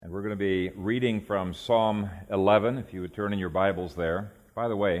We're going to be reading from Psalm 11, if you would turn in your Bibles there. By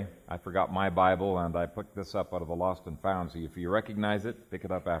the way, I forgot my Bible, and I picked this up out of the Lost and Found, so if you recognize it, pick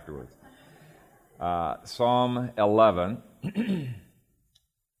it up afterwards. Psalm 11,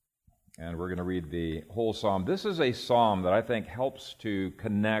 and we're going to read the whole psalm. This is a psalm that I think helps to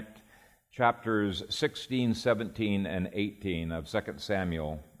connect chapters 16, 17, and 18 of 2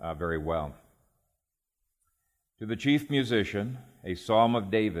 Samuel very well. To the chief musician, a psalm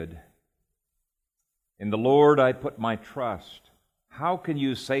of David. In the Lord I put my trust. How can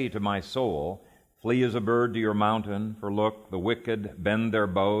you say to my soul, flee as a bird to your mountain? For look, the wicked bend their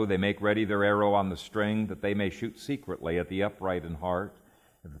bow, they make ready their arrow on the string, that they may shoot secretly at the upright in heart.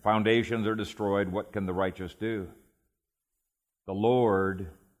 If the foundations are destroyed, what can the righteous do? The Lord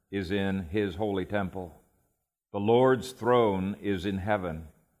is in his holy temple. The Lord's throne is in heaven.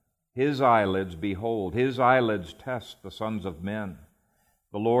 His eyelids behold, his eyelids test the sons of men.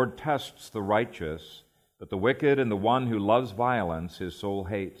 The Lord tests the righteous, but the wicked and the one who loves violence his soul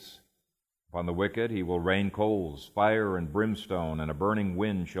hates. Upon the wicked he will rain coals, fire and brimstone, and a burning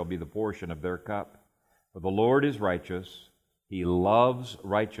wind shall be the portion of their cup. For the Lord is righteous, he loves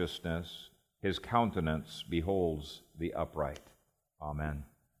righteousness, his countenance beholds the upright. Amen.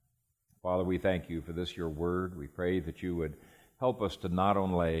 Father, we thank you for this, your word. We pray that you would help us to not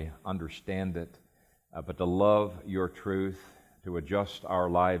only understand it, but to love your truth, to adjust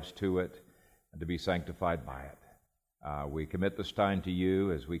our lives to it, and to be sanctified by it. We commit this time to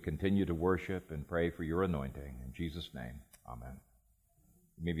you as we continue to worship and pray for your anointing. In Jesus' name, amen.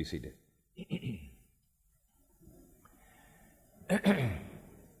 You may be seated.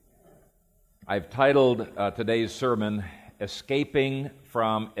 I've titled today's sermon, Escaping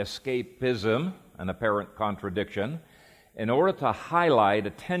from Escapism, an Apparent Contradiction, in order to highlight a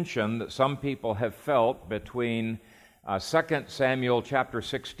tension that some people have felt between 2 Samuel chapter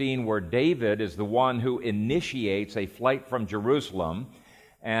 16, where David is the one who initiates a flight from Jerusalem,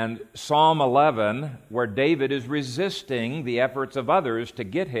 and Psalm 11, where David is resisting the efforts of others to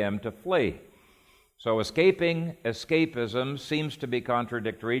get him to flee. So escapism seems to be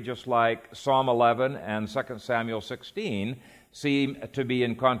contradictory, just like Psalm 11 and 2 Samuel 16 seem to be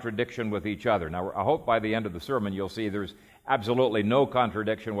in contradiction with each other. Now, I hope by the end of the sermon you'll see there's absolutely no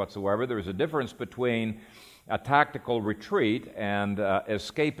contradiction whatsoever. There's a difference between a tactical retreat and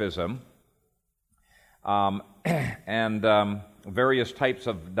escapism, and various types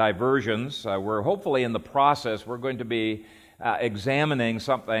of diversions. We're hopefully in the process, we're going to be examining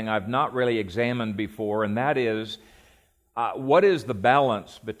something I've not really examined before, and that is what is the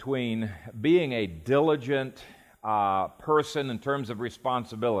balance between being a diligent person in terms of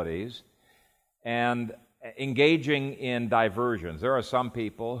responsibilities and engaging in diversions. There are some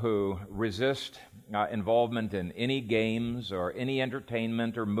people who resist involvement in any games or any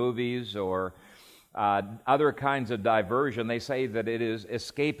entertainment or movies or other kinds of diversion. They say that it is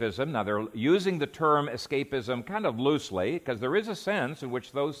escapism. Now, they're using the term escapism kind of loosely because there is a sense in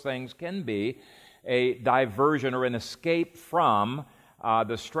which those things can be a diversion or an escape from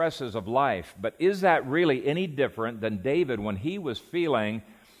the stresses of life. But is that really any different than David when he was feeling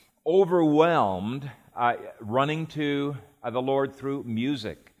overwhelmed, running to the Lord through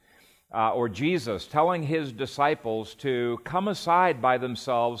music? Or Jesus telling his disciples to come aside by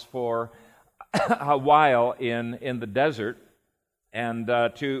themselves for a while in the desert and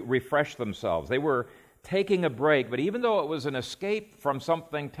to refresh themselves. They were taking a break, but even though it was an escape from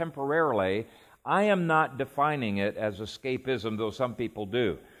something temporarily, I am not defining it as escapism, though some people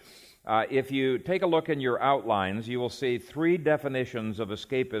do. If you take a look in your outlines, you will see three definitions of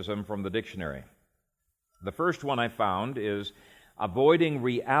escapism from the dictionary. The first one I found is avoiding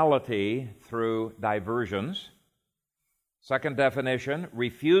reality through diversions. Second definition,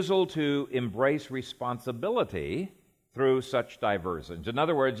 refusal to embrace responsibility through such diversions. In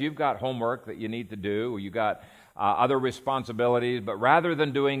other words, you've got homework that you need to do, or you've got other responsibilities, but rather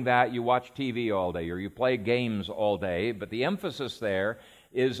than doing that, you watch TV all day, or you play games all day, but the emphasis there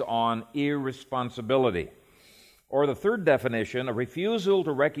is on irresponsibility. Or the third definition, a refusal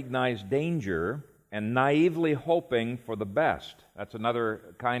to recognize danger and naively hoping for the best. That's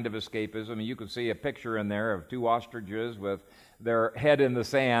another kind of escapism. You can see a picture in there of two ostriches with their head in the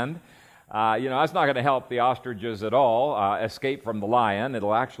sand. That's not going to help the ostriches at all escape from the lion.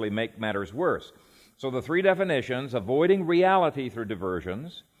 It'll actually make matters worse. So the three definitions: avoiding reality through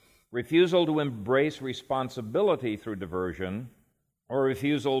diversions, refusal to embrace responsibility through diversion, or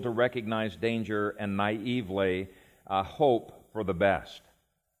refusal to recognize danger and naively hope for the best.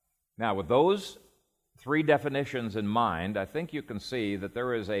 Now, with those three definitions in mind, I think you can see that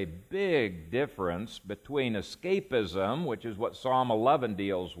there is a big difference between escapism, which is what Psalm 11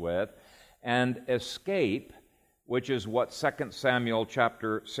 deals with, and escape, which is what 2 Samuel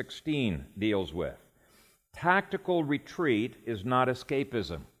chapter 16 deals with. Tactical retreat is not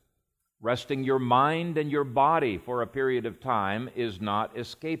escapism. Resting your mind and your body for a period of time is not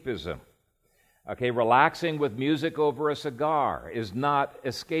escapism. Okay, relaxing with music over a cigar is not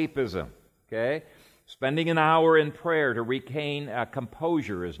escapism. Okay? Spending an hour in prayer to regain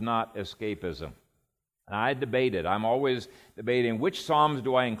composure is not escapism. And I debated. I'm always debating which Psalms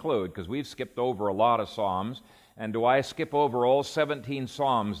do I include, because we've skipped over a lot of Psalms. And do I skip over all 17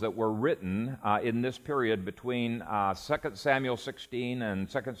 Psalms that were written in this period between 2 Samuel 16 and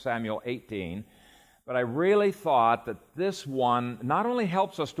 2 Samuel 18? But I really thought that this one not only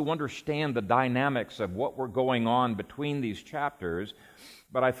helps us to understand the dynamics of what were going on between these chapters,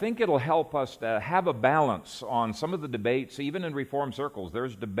 but I think it'll help us to have a balance on some of the debates, even in Reformed circles.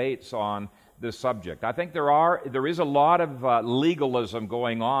 There's debates on this subject. I think there is a lot of legalism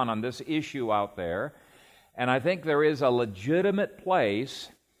going on this issue out there, and I think there is a legitimate place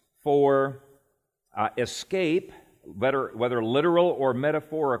for escape, whether literal or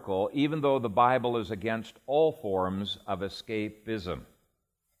metaphorical, even though the Bible is against all forms of escapism.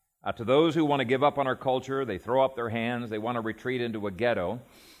 To those who want to give up on our culture, they throw up their hands, they want to retreat into a ghetto.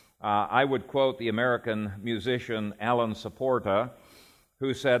 I would quote the American musician Alan Saporta,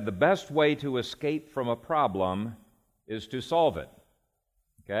 who said, "The best way to escape from a problem is to solve it."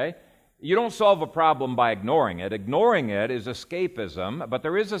 Okay? You don't solve a problem by ignoring it. Ignoring it is escapism, but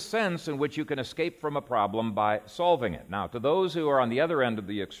there is a sense in which you can escape from a problem by solving it. Now, to those who are on the other end of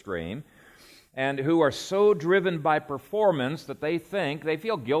the extreme, and who are so driven by performance that they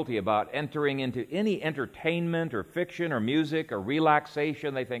feel guilty about entering into any entertainment or fiction or music or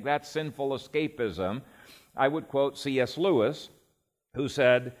relaxation. They think that's sinful escapism. I would quote C.S. Lewis, who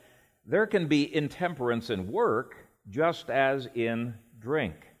said, "There can be intemperance in work just as in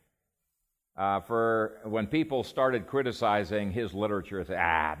drink." For when people started criticizing his literature,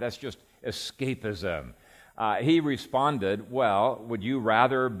 that's just escapism. He responded, "Well, would you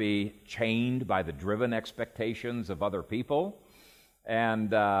rather be chained by the driven expectations of other people?"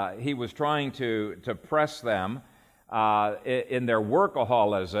 And he was trying to press them in their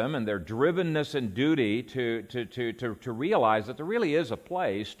workaholism and their drivenness and duty to realize that there really is a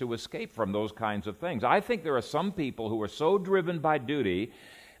place to escape from those kinds of things. I think there are some people who are so driven by duty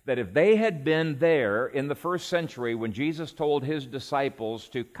that if they had been there in the first century when Jesus told his disciples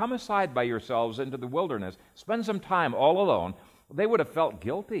to come aside by yourselves into the wilderness, spend some time all alone, they would have felt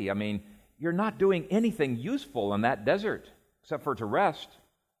guilty. I mean, you're not doing anything useful in that desert except for to rest,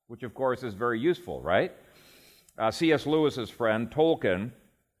 which of course is very useful, right? C.S. Lewis's friend Tolkien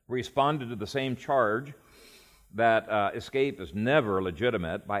responded to the same charge that escape is never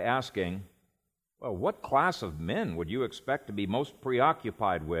legitimate by asking, well, what class of men would you expect to be most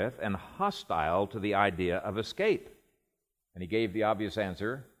preoccupied with and hostile to the idea of escape? And he gave the obvious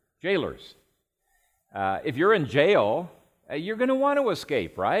answer, jailers. If you're in jail, you're going to want to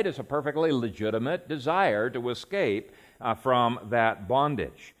escape, right? It's a perfectly legitimate desire to escape from that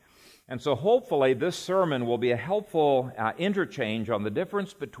bondage. And so hopefully this sermon will be a helpful interchange on the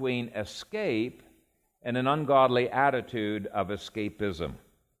difference between escape and an ungodly attitude of escapism.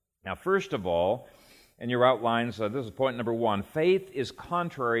 Now, first of all, in your outlines, this is point number one, faith is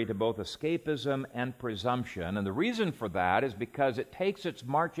contrary to both escapism and presumption. And the reason for that is because it takes its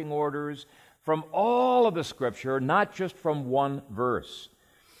marching orders from all of the Scripture, not just from one verse.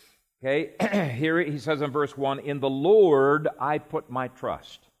 Okay, here he says in verse 1, "In the Lord I put my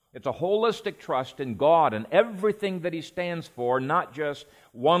trust." It's a holistic trust in God and everything that he stands for, not just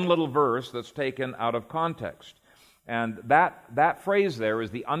one little verse that's taken out of context. And that phrase there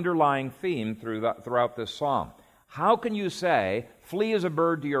is the underlying theme throughout this psalm. How can you say, "Flee as a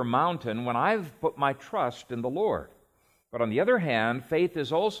bird to your mountain," when I've put my trust in the Lord? But on the other hand, faith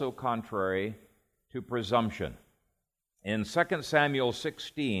is also contrary to presumption. In 2 Samuel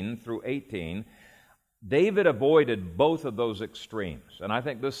 16 through 18, David avoided both of those extremes. And I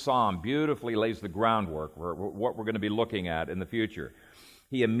think this psalm beautifully lays the groundwork for what we're going to be looking at in the future.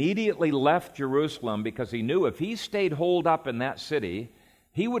 He immediately left Jerusalem because he knew if he stayed holed up in that city,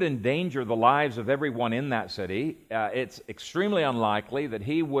 he would endanger the lives of everyone in that city. It's extremely unlikely that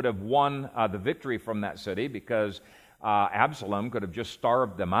he would have won the victory from that city because Absalom could have just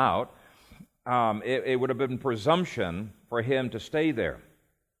starved them out. It would have been presumption for him to stay there.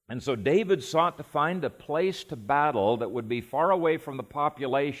 And so David sought to find a place to battle that would be far away from the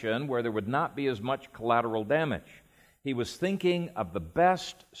population where there would not be as much collateral damage. He was thinking of the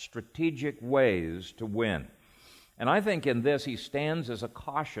best strategic ways to win. And I think in this he stands as a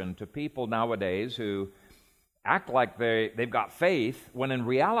caution to people nowadays who act like they've got faith, when in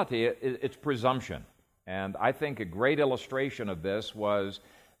reality it's presumption. And I think a great illustration of this was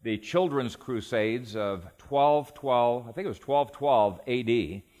the children's crusades of 1212, I think it was 1212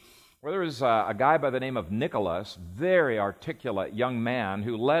 AD, where there was a guy by the name of Nicholas, very articulate young man,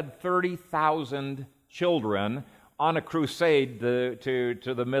 who led 30,000 children on a crusade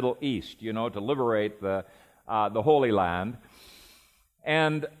to the Middle East, to liberate the Holy Land.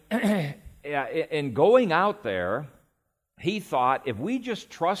 And in going out there, he thought, if we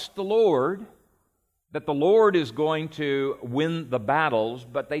just trust the Lord, that the Lord is going to win the battles,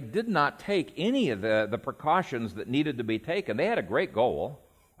 but they did not take any of the precautions that needed to be taken. They had a great goal.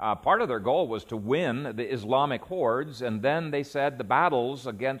 Part of their goal was to win the Islamic hordes, and then they said the battles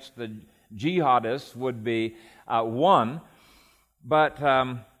against the jihadists would be won. But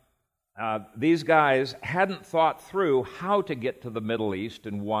these guys hadn't thought through how to get to the Middle East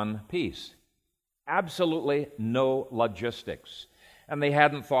in one piece. Absolutely no logistics. And they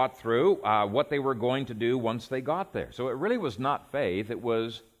hadn't thought through what they were going to do once they got there. So it really was not faith, it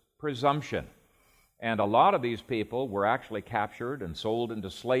was presumption. And a lot of these people were actually captured and sold into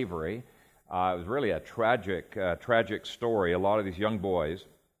slavery. It was really a tragic story, a lot of these young boys.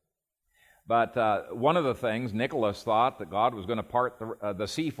 But one of the things, Nicholas thought that God was going to part the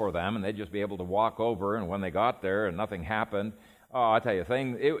sea for them, and they'd just be able to walk over, and when they got there and nothing happened, I tell you,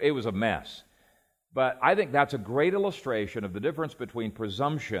 it was a mess. But I think that's a great illustration of the difference between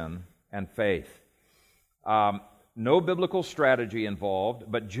presumption and faith. No biblical strategy involved,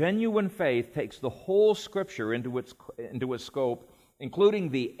 but genuine faith takes the whole Scripture into its scope, including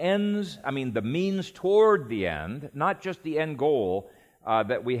the means toward the end, not just the end goal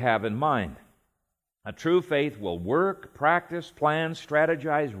that we have in mind. A true faith will work, practice, plan,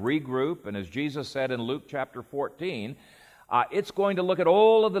 strategize, regroup, and as Jesus said in Luke chapter 14, it's going to look at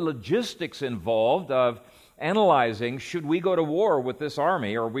all of the logistics involved of analyzing, should we go to war with this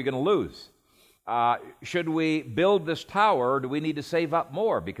army or are we going to lose? Should we build this tower or do we need to save up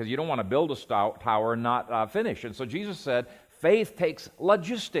more? Because you don't want to build a tower and not finish. And so Jesus said, faith takes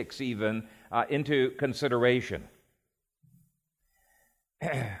logistics even into consideration.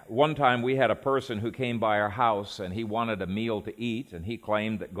 One time we had a person who came by our house and he wanted a meal to eat, and he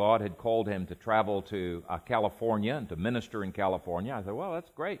claimed that God had called him to travel to California and to minister in California. I said, well, that's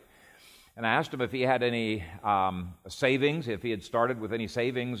great. And I asked him if he had any savings, if he had started with any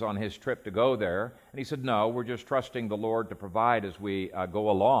savings on his trip to go there. And he said, no, we're just trusting the Lord to provide as we go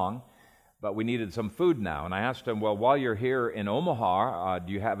along, but we needed some food now. And I asked him, well, while you're here in Omaha,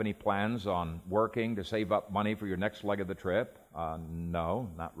 do you have any plans on working to save up money for your next leg of the trip? No,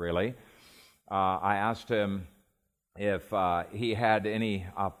 not really. I asked him if he had any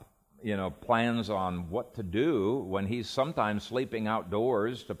plans on what to do when he's sometimes sleeping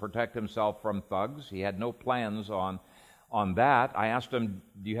outdoors to protect himself from thugs. He had no plans on that. I asked him,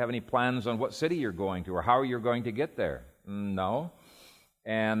 do you have any plans on what city you're going to or how you're going to get there? No.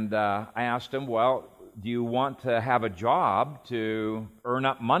 And I asked him, well, do you want to have a job to earn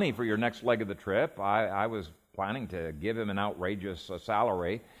up money for your next leg of the trip? I was planning to give him an outrageous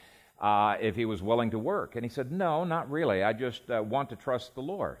salary if he was willing to work. And he said, no, not really. I just want to trust the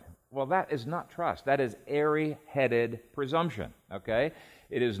Lord. Well, that is not trust. That is airy-headed presumption, okay?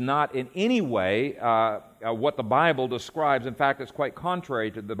 It is not in any way what the Bible describes. In fact, it's quite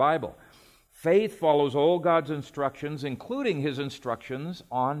contrary to the Bible. Faith follows all God's instructions, including His instructions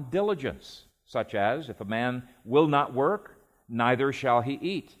on diligence, such as, if a man will not work, neither shall he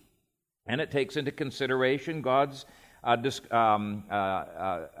eat. And it takes into consideration God's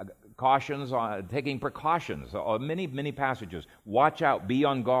cautions on taking precautions, many passages. Watch out, be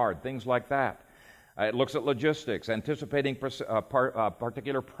on guard, things like that. It looks at logistics, anticipating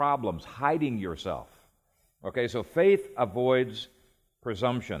particular problems, hiding yourself. Okay, so faith avoids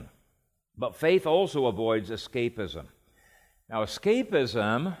presumption. But faith also avoids escapism. Now,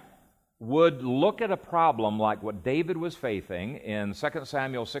 escapism would look at a problem like what David was facing in 2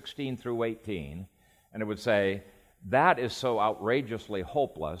 Samuel 16 through 18, and it would say, that is so outrageously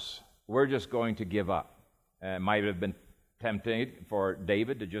hopeless, we're just going to give up. It might have been tempting for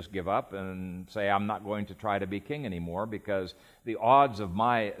David to just give up and say, I'm not going to try to be king anymore because the odds of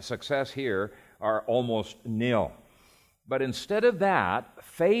my success here are almost nil. But instead of that,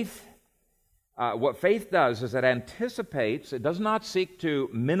 what faith does is it anticipates, it does not seek to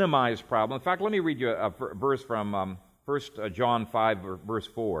minimize problems. In fact, let me read you a verse from 1 John 5, verse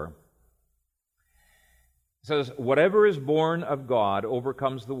 4. It says, whatever is born of God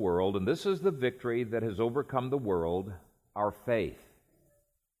overcomes the world, and this is the victory that has overcome the world, our faith.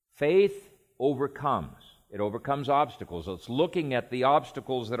 Faith overcomes. It overcomes obstacles. It's looking at the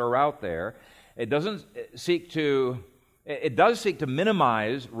obstacles that are out there. It does seek to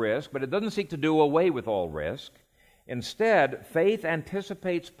minimize risk, but it doesn't seek to do away with all risk. Instead, faith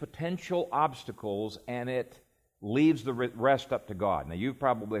anticipates potential obstacles, and it leaves the rest up to God. Now, you've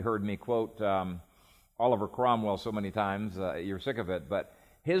probably heard me quote Oliver Cromwell so many times, you're sick of it, but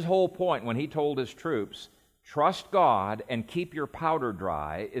his whole point when he told his troops, trust God and keep your powder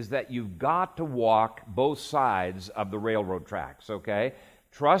dry, is that you've got to walk both sides of the railroad tracks, okay?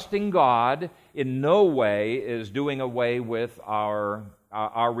 Trusting God in no way is doing away with our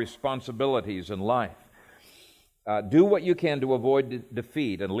responsibilities in life. Do what you can to avoid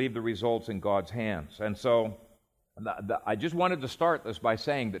defeat and leave the results in God's hands. And so I just wanted to start this by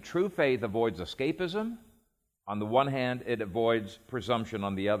saying that true faith avoids escapism. On the one hand, it avoids presumption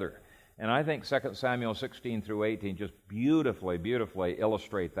on the other. And I think 2 Samuel 16 through 18 just beautifully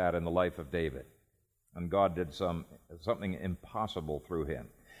illustrate that in the life of David. And God did something impossible through him.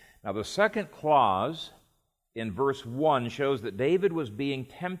 Now, the second clause in verse 1 shows that David was being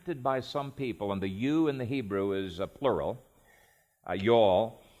tempted by some people, and the you in the Hebrew is a plural,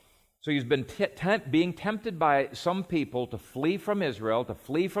 y'all. So he's been being tempted by some people to flee from Israel, to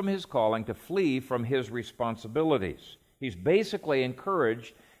flee from his calling, to flee from his responsibilities. He's basically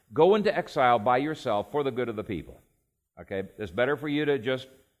encouraged, go into exile by yourself for the good of the people. Okay, it's better for you to just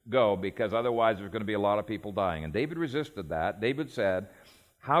go, because otherwise there's going to be a lot of people dying. And David resisted that. David said,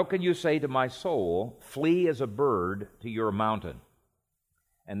 how can you say to my soul, flee as a bird to your mountain?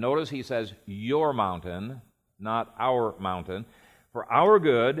 And notice he says, your mountain, not our mountain. For our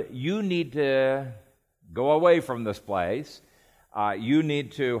good, you need to go away from this place. You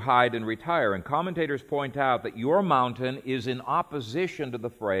need to hide and retire. And commentators point out that your mountain is in opposition to the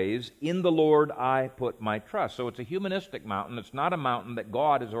phrase, in the Lord I put my trust. So it's a humanistic mountain. It's not a mountain that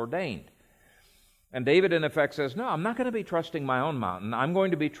God has ordained. And David, in effect, says, no, I'm not going to be trusting my own mountain. I'm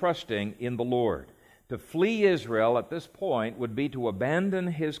going to be trusting in the Lord. To flee Israel at this point would be to abandon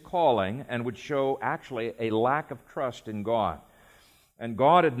his calling and would show actually a lack of trust in God. And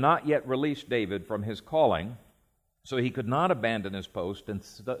God had not yet released David from his calling, so he could not abandon his post and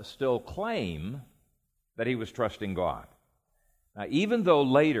still claim that he was trusting God. Now, even though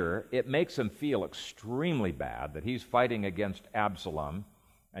later it makes him feel extremely bad that he's fighting against Absalom,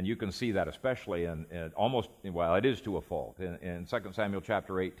 and you can see that especially it is to a fault, in 2 Samuel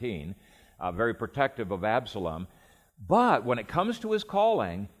chapter 18, very protective of Absalom. But when it comes to his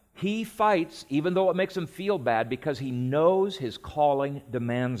calling, he fights, even though it makes him feel bad, because he knows his calling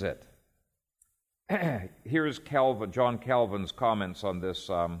demands it. Here's John Calvin's comments on this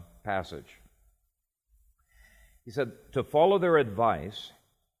passage. He said, to follow their advice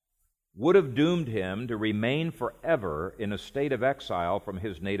would have doomed him to remain forever in a state of exile from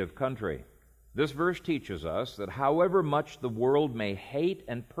his native country. This verse teaches us that however much the world may hate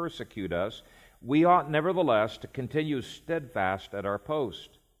and persecute us, we ought nevertheless to continue steadfast at our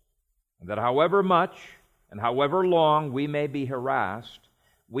post. And that however much and however long we may be harassed,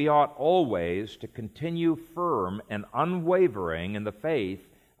 we ought always to continue firm and unwavering in the faith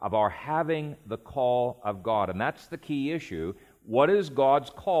of our having the call of God. And that's the key issue. What is God's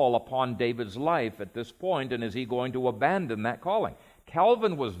call upon David's life at this point, and is he going to abandon that calling?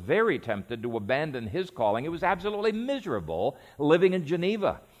 Calvin was very tempted to abandon his calling. It was absolutely miserable living in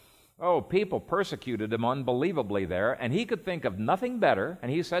Geneva. Oh, people persecuted him unbelievably there, and he could think of nothing better,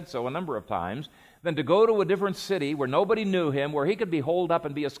 and he said so a number of times, than to go to a different city where nobody knew him, where he could be holed up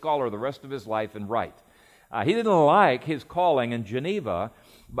and be a scholar the rest of his life and write. He didn't like his calling in Geneva,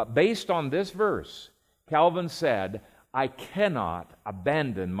 but based on this verse, Calvin said, I cannot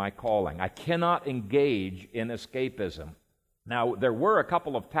abandon my calling. I cannot engage in escapism. Now, there were a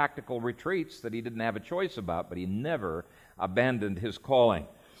couple of tactical retreats that he didn't have a choice about, but he never abandoned his calling.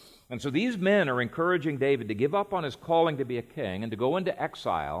 And so these men are encouraging David to give up on his calling to be a king and to go into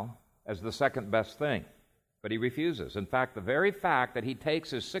exile as the second best thing. But he refuses. In fact, the very fact that he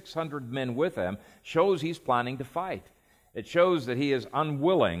takes his 600 men with him shows he's planning to fight. It shows that he is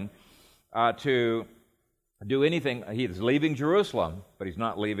unwilling to do anything. He is leaving Jerusalem, but he's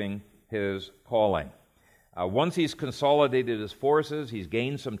not leaving his calling. Once he's consolidated his forces, he's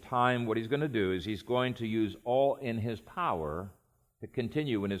gained some time, what he's going to do is he's going to use all in his power to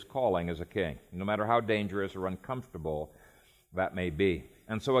continue in his calling as a king, no matter how dangerous or uncomfortable that may be.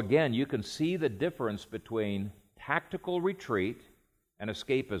 And so again, you can see the difference between tactical retreat and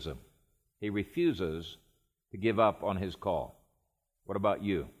escapism. He refuses to give up on his call. What about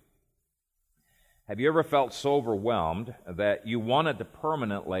you? Have you ever felt so overwhelmed that you wanted to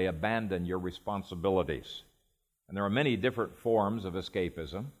permanently abandon your responsibilities? And there are many different forms of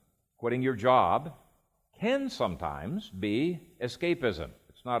escapism. Quitting your job can sometimes be escapism.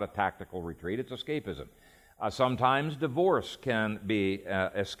 It's not a tactical retreat, it's escapism. Sometimes divorce can be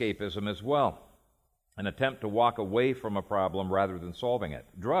escapism as well, an attempt to walk away from a problem rather than solving it.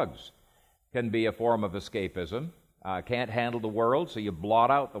 Drugs can be a form of escapism. Can't handle the world, so you blot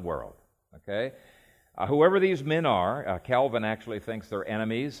out the world. Okay? Whoever these men are, Calvin actually thinks they're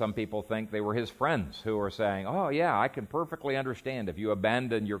enemies. Some people think they were his friends who are saying, oh yeah, I can perfectly understand if you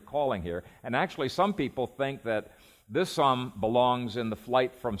abandon your calling here. And actually some people think that this psalm belongs in the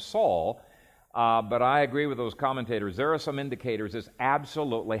flight from Saul, but I agree with those commentators. There are some indicators this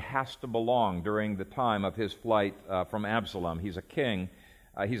absolutely has to belong during the time of his flight from Absalom. He's a king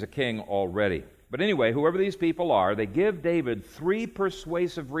already. But anyway, whoever these people are, they give David 3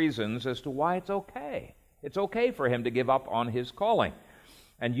 persuasive reasons as to why it's okay. It's okay for him to give up on his calling.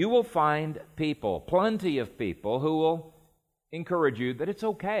 And you will find people, plenty of people, who will encourage you that it's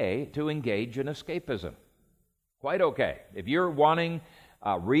okay to engage in escapism. Quite okay. If you're wanting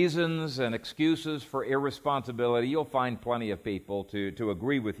reasons and excuses for irresponsibility, you'll find plenty of people to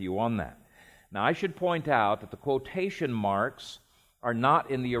agree with you on that. Now, I should point out that the quotation marks are not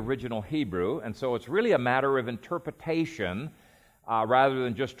in the original Hebrew, and so it's really a matter of interpretation rather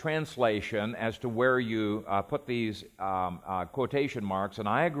than just translation as to where you put these quotation marks. And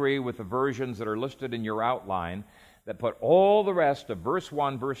I agree with the versions that are listed in your outline that put all the rest of verse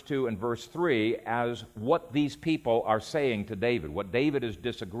 1, verse 2, and verse 3 as what these people are saying to David, what David is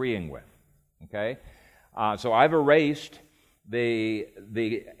disagreeing with. Okay? So I've erased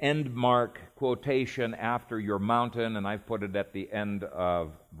the end mark quotation after your mountain, and I've put it at the end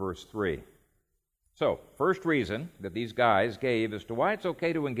of verse 3. So, first reason that these guys gave as to why it's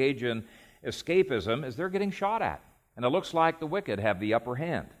okay to engage in escapism is they're getting shot at. And it looks like the wicked have the upper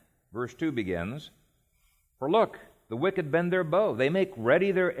hand. Verse 2 begins, "For look, the wicked bend their bow. They make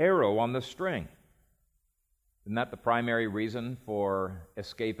ready their arrow on the string." Isn't that the primary reason for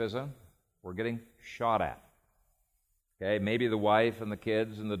escapism? We're getting shot at. Okay, maybe the wife and the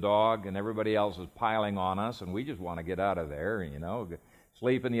kids and the dog and everybody else is piling on us, and we just want to get out of there,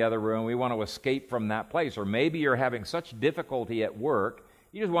 sleep in the other room. We want to escape from that place. Or maybe you're having such difficulty at work,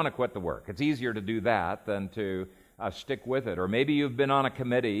 you just want to quit the work. It's easier to do that than to stick with it. Or maybe you've been on a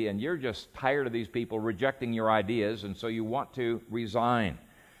committee and you're just tired of these people rejecting your ideas, and so you want to resign.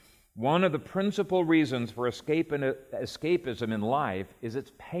 One of the principal reasons for escapism in life is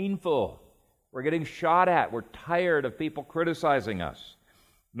it's painful. We're getting shot at. We're tired of people criticizing us.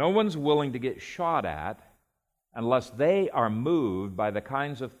 No one's willing to get shot at unless they are moved by the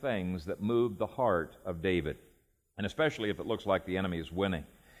kinds of things that moved the heart of David, and especially if it looks like the enemy is winning.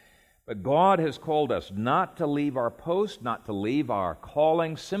 But God has called us not to leave our post, not to leave our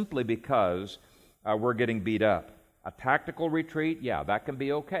calling simply because we're getting beat up. A tactical retreat, yeah, that can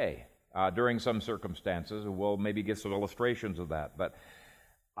be okay during some circumstances. We'll maybe get some illustrations of that. But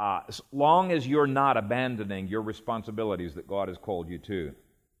as long as you're not abandoning your responsibilities that God has called you to.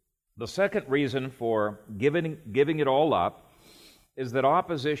 The second reason for giving it all up is that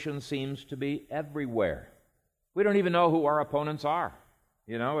opposition seems to be everywhere. We don't even know who our opponents are.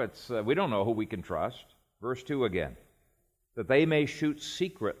 We don't know who we can trust. Verse 2 again, that they may shoot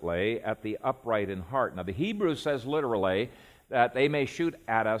secretly at the upright in heart. Now the Hebrew says literally that they may shoot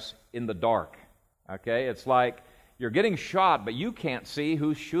at us in the dark. Okay, it's like you're getting shot, but you can't see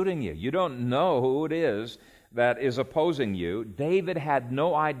who's shooting you. You don't know who it is that is opposing you. David had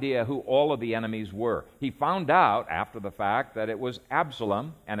no idea who all of the enemies were. He found out after the fact that it was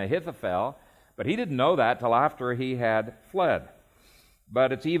Absalom and Ahithophel, but he didn't know that till after he had fled.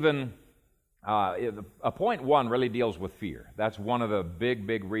 But it's even, point 1 really deals with fear. That's one of the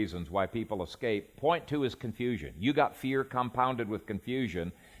big reasons why people escape. Point 2 is confusion. You got fear compounded with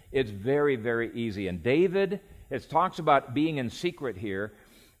confusion. It's very easy. And David, it talks about being in secret here.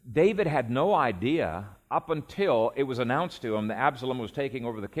 David had no idea up until it was announced to him that Absalom was taking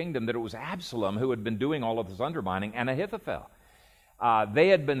over the kingdom, that it was Absalom who had been doing all of this undermining, and Ahithophel. They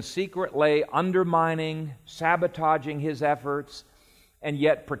had been secretly undermining, sabotaging his efforts, and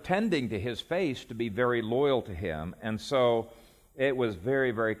yet pretending to his face to be very loyal to him. And so it was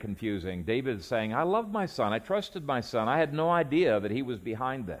very confusing. David is saying, I love my son. I trusted my son. I had no idea that he was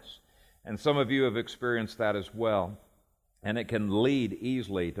behind this. And some of you have experienced that as well. And it can lead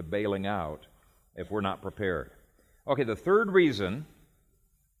easily to bailing out if we're not prepared. Okay, the third reason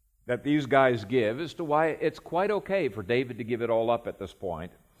that these guys give as to why it's quite okay for David to give it all up at this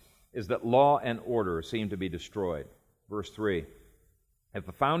point is that law and order seem to be destroyed. Verse 3, If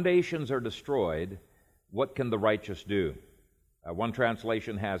the foundations are destroyed, what can the righteous do? One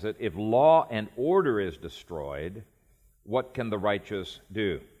translation has it, if law and order is destroyed, what can the righteous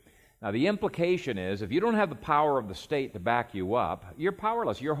do? Now, the implication is, if you don't have the power of the state to back you up, you're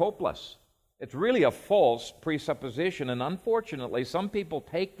powerless, you're hopeless. It's really a false presupposition, and unfortunately, some people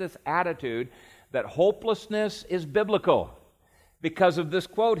take this attitude that hopelessness is biblical because of this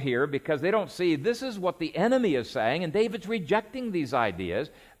quote here, because they don't see this is what the enemy is saying, and David's rejecting these ideas.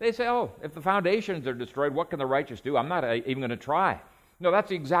 They say, oh, if the foundations are destroyed, what can the righteous do? I'm not even going to try. No, that's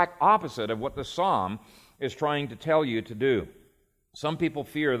the exact opposite of what the psalm is trying to tell you to do. Some people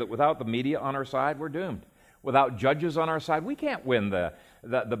fear that without the media on our side, we're doomed. Without judges on our side, we can't win the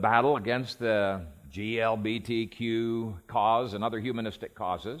battle against the GLBTQ cause and other humanistic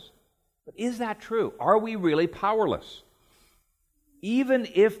causes. But is that true? Are we really powerless? Even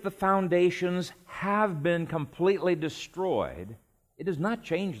if the foundations have been completely destroyed, it does not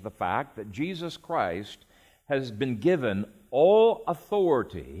change the fact that Jesus Christ has been given all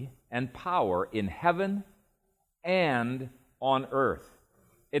authority and power in heaven and on earth.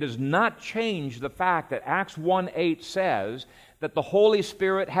 It does not change the fact that Acts 1:8 says that the Holy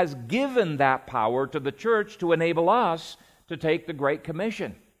Spirit has given that power to the church to enable us to take the Great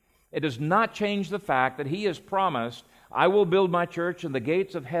Commission. It does not change the fact that He has promised, I will build my church and the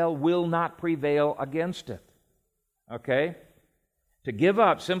gates of hell will not prevail against it. Okay? To give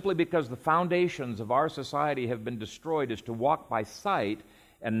up simply because the foundations of our society have been destroyed is to walk by sight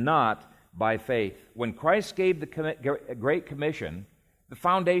and not by faith. When Christ gave the Great Commission, the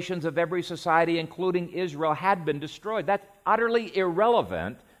foundations of every society, including Israel, had been destroyed. That's utterly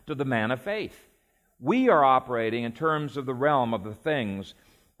irrelevant to the man of faith. We are operating in terms of the realm of the things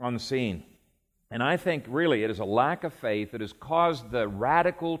unseen. And I think really it is a lack of faith that has caused the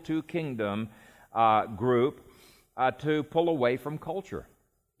radical two-kingdom group to pull away from culture.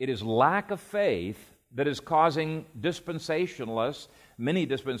 It is lack of faith that is causing dispensationalists, many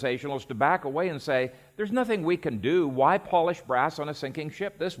dispensationalists, to back away and say, there's nothing we can do. Why polish brass on a sinking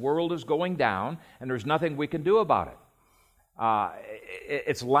ship? This world is going down, and there's nothing we can do about it.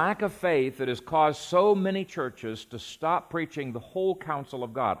 It's lack of faith that has caused so many churches to stop preaching the whole counsel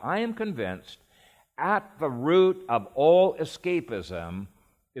of God. I am convinced at the root of all escapism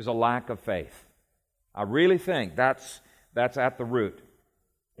is a lack of faith. I really think that's at the root.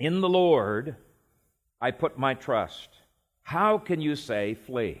 In the Lord I put my trust. How can you say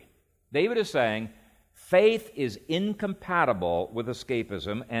flee? David is saying faith is incompatible with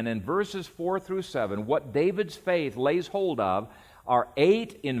escapism, and in verses 4 through 7, what David's faith lays hold of are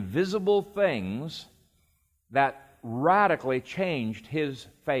 8 invisible things that radically changed his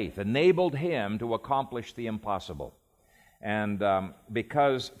faith, enabled him to accomplish the impossible. And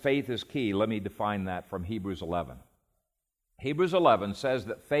because faith is key, let me define that from Hebrews 11. Hebrews 11 says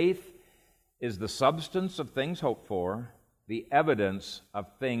that faith is the substance of things hoped for, the evidence of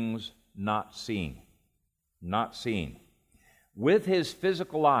things not seen. Not seen. With his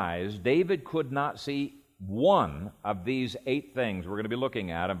physical eyes, David could not see one of these 8 things we're going to be looking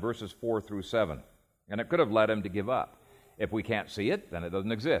at in verses 4 through 7. And it could have led him to give up. If we can't see it, then it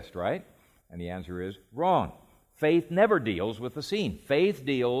doesn't exist, right? And the answer is wrong. Faith never deals with the seen. Faith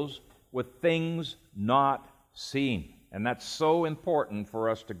deals with things not seen. And that's so important for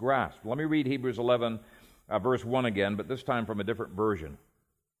us to grasp. Let me read Hebrews 11, verse 1 again, but this time from a different version.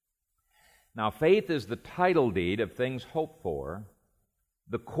 Now, faith is the title deed of things hoped for,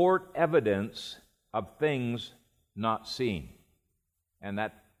 the court evidence of things not seen. And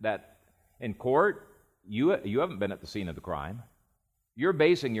that in court, you haven't been at the scene of the crime. You're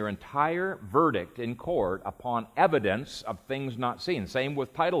basing your entire verdict in court upon evidence of things not seen. Same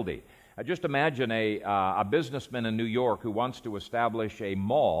with title deed. Just imagine a businessman in New York who wants to establish a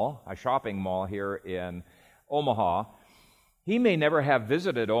mall, a shopping mall here in Omaha. He may never have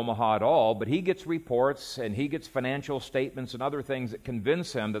visited Omaha at all, but he gets reports and he gets financial statements and other things that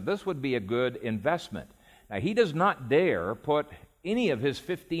convince him that this would be a good investment. Now, he does not dare put any of his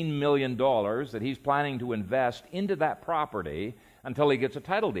 $15 million that he's planning to invest into that property until he gets a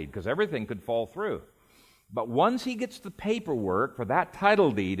title deed, because everything could fall through. But once he gets the paperwork for that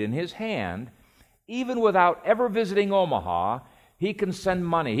title deed in his hand, even without ever visiting Omaha, he can send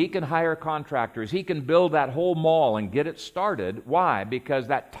money, he can hire contractors, he can build that whole mall and get it started. Why? Because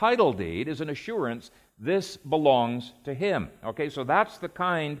that title deed is an assurance this belongs to him. Okay, so that's the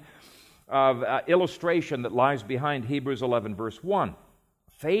kind of illustration that lies behind Hebrews 11, verse 1.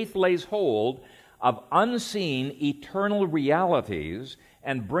 Faith lays hold of unseen eternal realities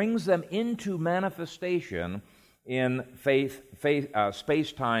and brings them into manifestation in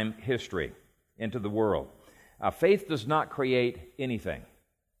space-time history, into the world. Faith does not create anything.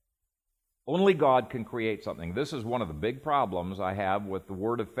 Only God can create something. This is one of the big problems I have with the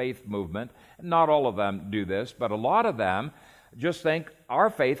Word of Faith movement. Not all of them do this, but a lot of them just think our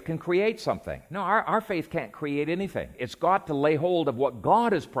faith can create something. No, our faith can't create anything. It's got to lay hold of what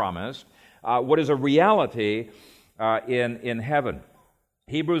God has promised, what is a reality in heaven.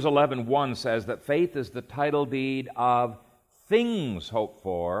 Hebrews 11:1 says that faith is the title deed of things hoped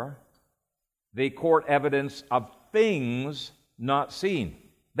for, the court evidence of things not seen.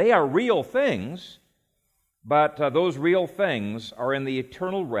 They are real things, but those real things are in the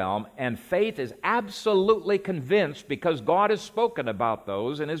eternal realm, and faith is absolutely convinced, because God has spoken about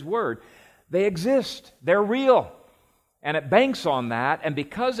those in His Word. They exist. They're real. And it banks on that, and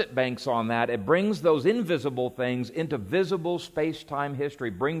because it banks on that, it brings those invisible things into visible space-time history,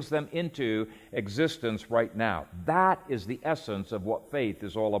 brings them into existence right now. That is the essence of what faith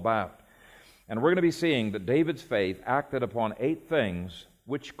is all about. And we're going to be seeing that David's faith acted upon 8 things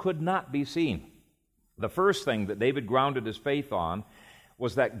which could not be seen. The first thing that David grounded his faith on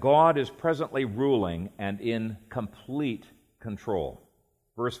was that God is presently ruling and in complete control.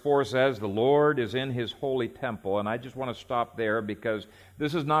 Verse 4 says, "The Lord is in His holy temple," and I just want to stop there because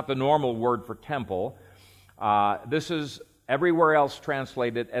this is not the normal word for temple. This is everywhere else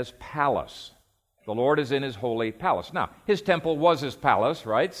translated as palace. The Lord is in His holy palace. Now, His temple was His palace,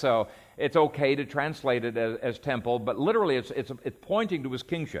 right? So it's okay to translate it as temple, but literally it's pointing to His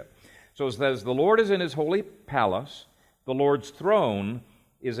kingship. So it says, "The Lord is in His holy palace, the Lord's throne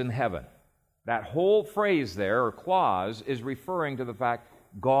is in heaven." That whole phrase there, or clause, is referring to the fact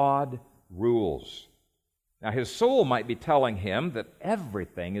God rules. Now, his soul might be telling him that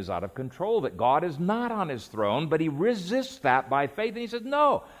everything is out of control, that God is not on His throne, but he resists that by faith, and he says,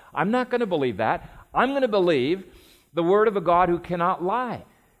 "No, I'm not going to believe that. I'm going to believe the word of a God who cannot lie.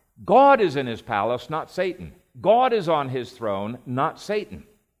 God is in His palace, not Satan. God is on His throne, not Satan."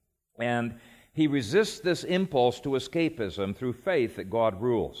 And he resists this impulse to escapism through faith that God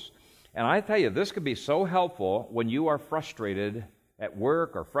rules. And I tell you, this could be so helpful when you are frustrated at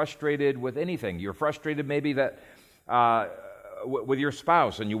work or frustrated with anything. You're frustrated maybe that with your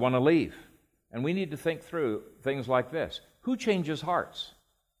spouse and you want to leave. And we need to think through things like this. Who changes hearts?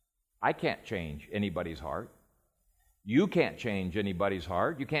 I can't change anybody's heart. You can't change anybody's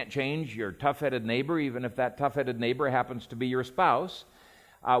heart. You can't change your tough-headed neighbor, even if that tough-headed neighbor happens to be your spouse.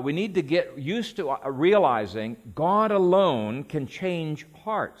 We need to get used to realizing God alone can change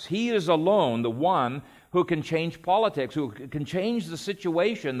hearts. He is alone the one who can change politics, who can change the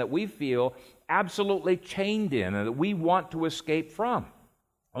situation that we feel absolutely chained in and that we want to escape from.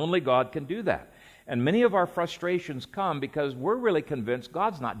 Only God can do that. And many of our frustrations come because we're really convinced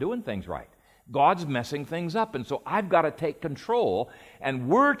God's not doing things right. God's messing things up, and so I've got to take control, and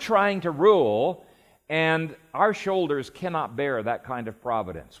we're trying to rule, and our shoulders cannot bear that kind of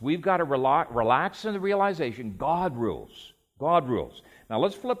providence. We've got to relax in the realization God rules. God rules. Now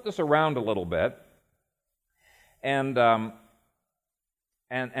let's flip this around a little bit and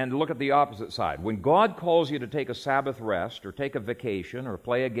look at the opposite side. When God calls you to take a Sabbath rest or take a vacation or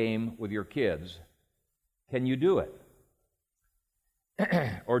play a game with your kids, can you do it?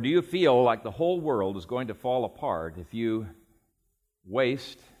 Or do you feel like the whole world is going to fall apart if you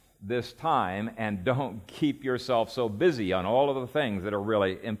waste this time and don't keep yourself so busy on all of the things that are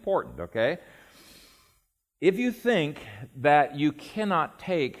really important, okay? If you think that you cannot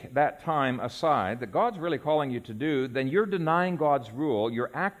take that time aside, that God's really calling you to do, then you're denying God's rule.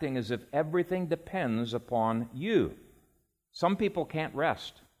 You're acting as if everything depends upon you. Some people can't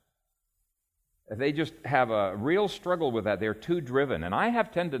rest. They just have a real struggle with that. They're too driven. And I have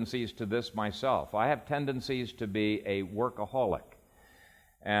tendencies to this myself. I have tendencies to be a workaholic.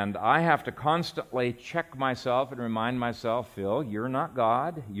 And I have to constantly check myself and remind myself, Phil, you're not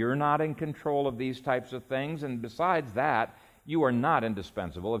God. You're not in control of these types of things. And besides that, you are not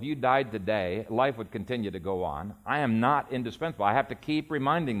indispensable. If you died today, life would continue to go on. I am not indispensable. I have to keep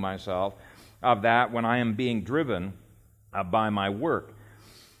reminding myself of that when I am being driven by my work.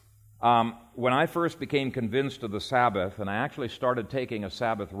 When I first became convinced of the Sabbath, and I actually started taking a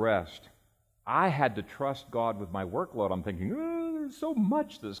Sabbath rest, I had to trust God with my workload. I'm thinking, there's so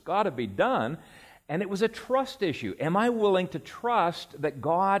much that's got to be done. And it was a trust issue. Am I willing to trust that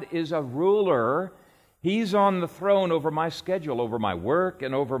God is a ruler? He's on the throne over my schedule, over my work,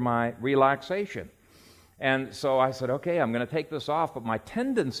 and over my relaxation. And so I said, okay, I'm going to take this off. But my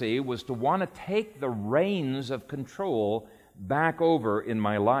tendency was to want to take the reins of control back over in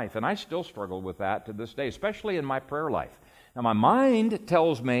my life. And I still struggle with that to this day, especially in my prayer life. Now, my mind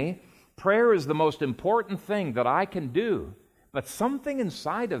tells me prayer is the most important thing that I can do. But something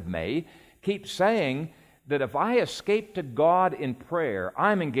inside of me keeps saying that if I escape to God in prayer,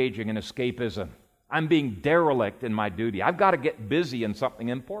 I'm engaging in escapism. I'm being derelict in my duty. I've got to get busy in something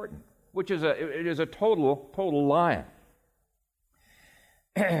important, which is a total lie.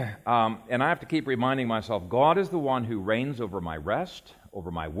 And I have to keep reminding myself, God is the one who reigns over my rest,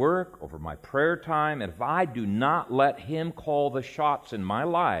 over my work, over my prayer time, and if I do not let Him call the shots in my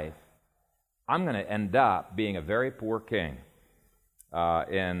life, I'm going to end up being a very poor king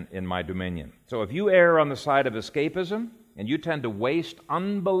in my dominion. So if you err on the side of escapism, and you tend to waste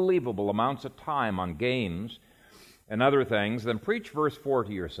unbelievable amounts of time on games and other things, then preach verse 4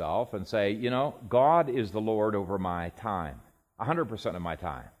 to yourself and say, God is the Lord over my time, 100% of my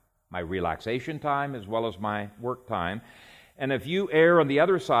time, my relaxation time as well as my work time. And if you err on the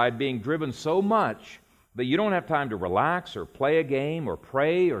other side, being driven so much that you don't have time to relax or play a game or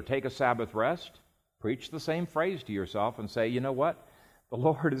pray or take a Sabbath rest, preach the same phrase to yourself and say, you know what? The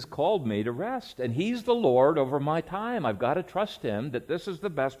Lord has called me to rest, and He's the Lord over my time. I've got to trust Him that this is the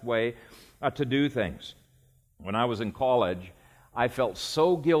best way to do things. When I was in college, I felt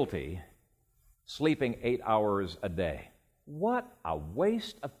so guilty sleeping 8 hours a day. What a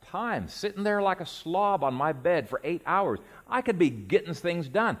waste of time, sitting there like a slob on my bed for 8 hours. I could be getting things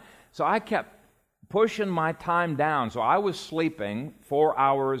done. So I kept pushing my time down. So I was sleeping 4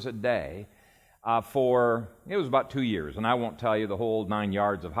 hours a day. It was about 2 years, and I won't tell you the whole 9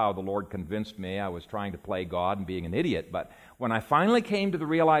 yards of how the Lord convinced me I was trying to play God and being an idiot, but when I finally came to the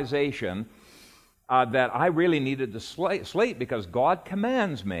realization that I really needed to sleep because God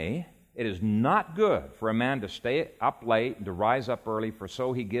commands me, it is not good for a man to stay up late and to rise up early, for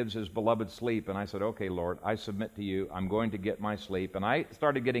so He gives His beloved sleep. And I said, okay, Lord, I submit to You. I'm going to get my sleep. And I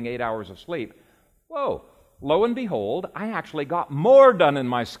started getting 8 hours of sleep. Whoa! Lo and behold, I actually got more done in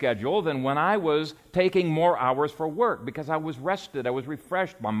my schedule than when I was taking more hours for work because I was rested, I was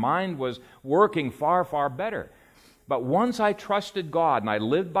refreshed, my mind was working far, far better. But once I trusted God and I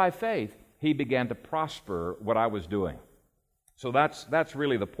lived by faith, He began to prosper what I was doing. So that's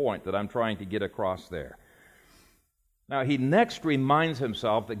really the point that I'm trying to get across there. Now, he next reminds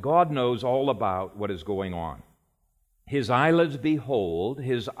himself that God knows all about what is going on. His eyelids behold,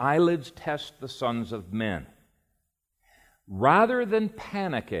 His eyelids test the sons of men. Rather than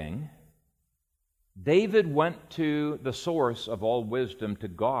panicking, David went to the source of all wisdom, to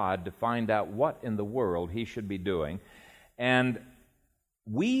God, to find out what in the world he should be doing. And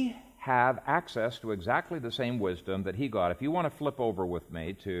we have access to exactly the same wisdom that he got. If you want to flip over with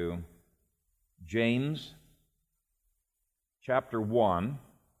me to James chapter 1.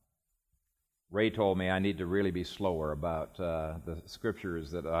 Ray told me I need to really be slower about the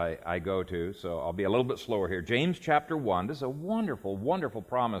scriptures that I go to, so I'll be a little bit slower here. James chapter 1. This is a wonderful, wonderful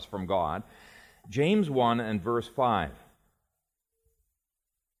promise from God. James 1 and verse 5.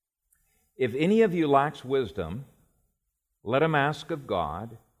 If any of you lacks wisdom, let him ask of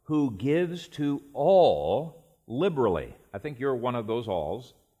God, who gives to all liberally. I think you're one of those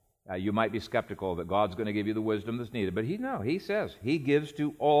alls. You might be skeptical that God's going to give you the wisdom that's needed, but he says He gives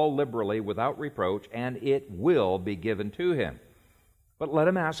to all liberally without reproach, and it will be given to him. But let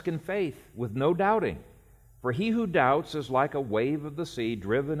him ask in faith, with no doubting. For he who doubts is like a wave of the sea,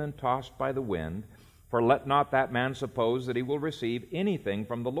 driven and tossed by the wind. For let not that man suppose that he will receive anything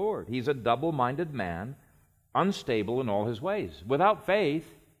from the Lord. He's a double-minded man, unstable in all his ways. Without faith,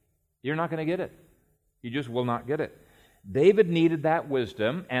 you're not going to get it. You just will not get it. David needed that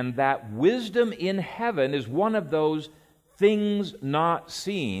wisdom, and that wisdom in heaven is one of those things not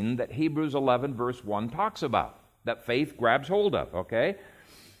seen that Hebrews 11 verse 1 talks about, that faith grabs hold of, okay?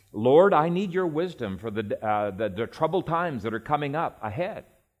 Lord, I need your wisdom for the troubled times that are coming up ahead.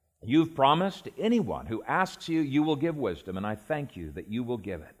 You've promised to anyone who asks you, you will give wisdom, and I thank you that you will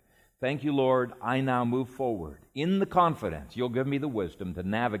give it. Thank you, Lord, I now move forward in the confidence you'll give me the wisdom to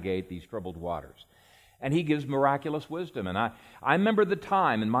navigate these troubled waters. And he gives miraculous wisdom. And I remember the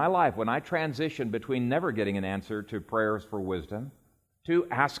time in my life when I transitioned between never getting an answer to prayers for wisdom to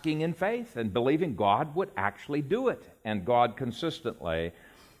asking in faith and believing God would actually do it. And God consistently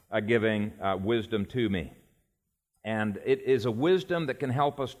giving wisdom to me. And it is a wisdom that can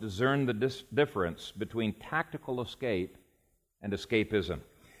help us discern the difference between tactical escape and escapism.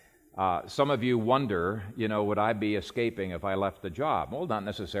 Some of you wonder, would I be escaping if I left the job? Well, not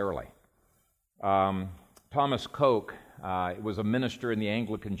necessarily. Thomas Coke was a minister in the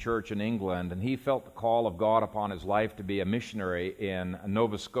Anglican Church in England, and he felt the call of God upon his life to be a missionary in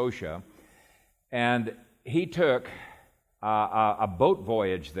Nova Scotia. And he took a boat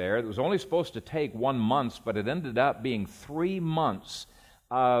voyage there. It was only supposed to take 1 month, but it ended up being 3 months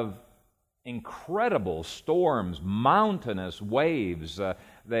of incredible storms, mountainous waves,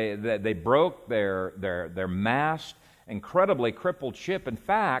 They broke their mast, incredibly crippled ship. In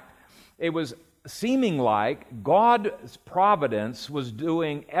fact, it was seeming like God's providence was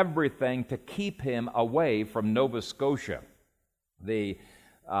doing everything to keep him away from Nova Scotia. The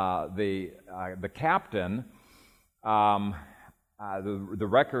captain, the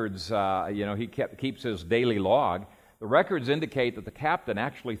records, he keeps his daily log. The records indicate that the captain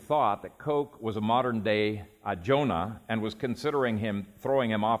actually thought that Coke was a modern-day Jonah and was considering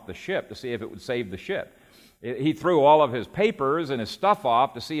throwing him off the ship to see if it would save the ship. He threw all of his papers and his stuff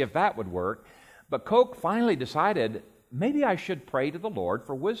off to see if that would work. But Coke finally decided, maybe I should pray to the Lord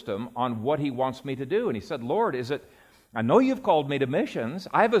for wisdom on what he wants me to do. And he said, Lord, I know you've called me to missions.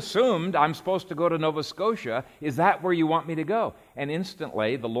 I've assumed I'm supposed to go to Nova Scotia. Is that where you want me to go? And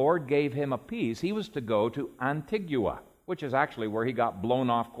instantly, the Lord gave him a peace. He was to go to Antigua, which is actually where he got blown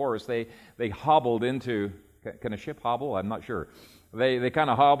off course. They hobbled into, can a ship hobble? I'm not sure. They kind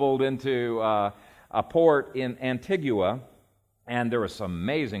of hobbled into a port in Antigua, and there were some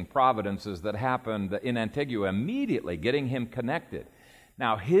amazing providences that happened in Antigua immediately, getting him connected.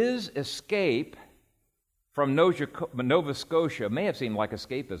 Now, his escape from Nova Scotia may have seemed like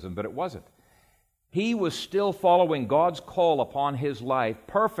escapism, but it wasn't. He was still following God's call upon his life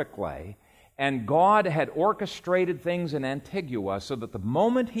perfectly, and God had orchestrated things in Antigua so that the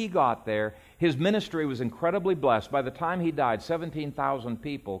moment he got there, his ministry was incredibly blessed. By the time he died, 17,000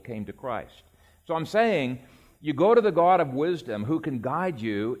 people came to Christ. So I'm saying, you go to the God of wisdom who can guide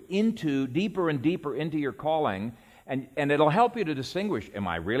you into deeper and deeper into your calling, and it'll help you to distinguish, am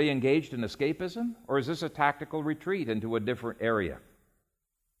I really engaged in escapism, or is this a tactical retreat into a different area?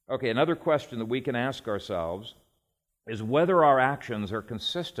 Okay, another question that we can ask ourselves is whether our actions are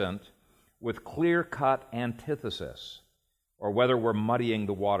consistent with clear-cut antithesis, or whether we're muddying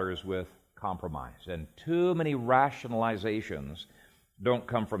the waters with compromise. And too many rationalizations don't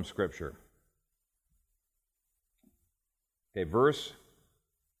come from Scripture. Okay, verse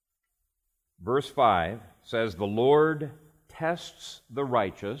 5 says, the Lord tests the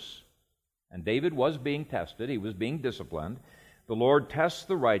righteous, and David was being tested, he was being disciplined. The Lord tests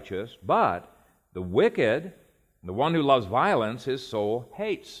the righteous, but the wicked, the one who loves violence, his soul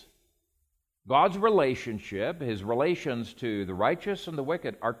hates. God's relationship, his relations to the righteous and the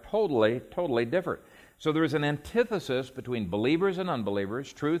wicked are totally different. So there's an antithesis between believers and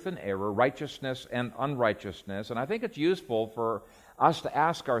unbelievers, truth and error, righteousness and unrighteousness, and I think it's useful for us to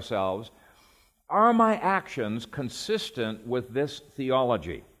ask ourselves, are my actions consistent with this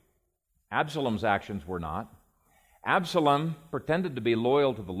theology? Absalom's actions were not. Absalom pretended to be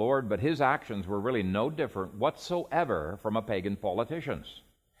loyal to the Lord, but his actions were really no different whatsoever from a pagan politician's.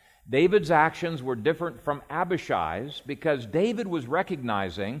 David's actions were different from Abishai's because David was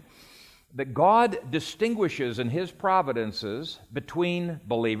recognizing that God distinguishes in his providences between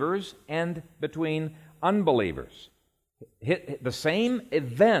believers and between unbelievers. The same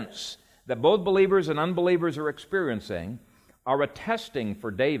events that both believers and unbelievers are experiencing are a testing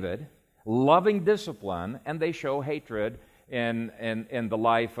for David, loving discipline, and they show hatred in the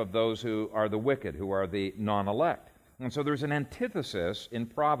life of those who are the wicked, who are the non-elect. And so there's an antithesis in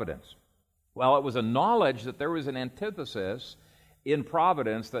providence. Well, it was a knowledge that there was an antithesis in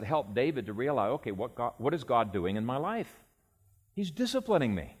providence that helped David to realize, okay, what is God doing in my life? He's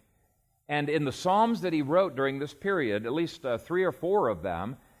disciplining me. And in the Psalms that he wrote during this period, at least 3 or 4 of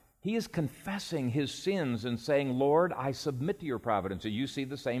them, he is confessing his sins and saying, Lord, I submit to your providence. And you see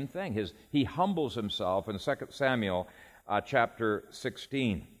the same thing. He humbles himself in 2 Samuel chapter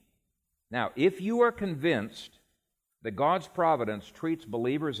 16. Now, if you are convinced that God's providence treats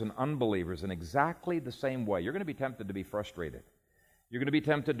believers and unbelievers in exactly the same way, you're going to be tempted to be frustrated. You're going to be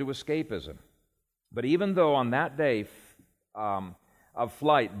tempted to escapism. But even though on that day of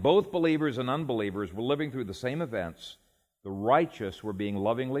flight, both believers and unbelievers were living through the same events, the righteous were being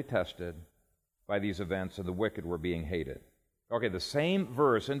lovingly tested by these events, and the wicked were being hated. Okay, the same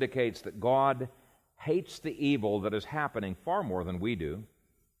verse indicates that God hates the evil that is happening far more than we do.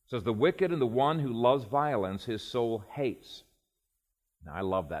 It says, the wicked and the one who loves violence, his soul hates. Now, I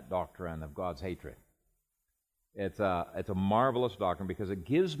love that doctrine of God's hatred. It's a marvelous doctrine because it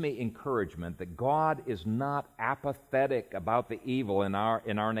gives me encouragement that God is not apathetic about the evil in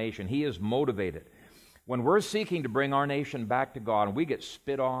our nation. He is motivated. When we're seeking to bring our nation back to God and we get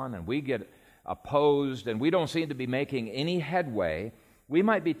spit on and we get opposed and we don't seem to be making any headway, we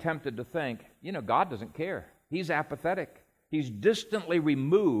might be tempted to think, God doesn't care. He's apathetic. He's distantly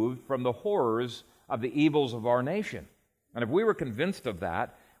removed from the horrors of the evils of our nation. And if we were convinced of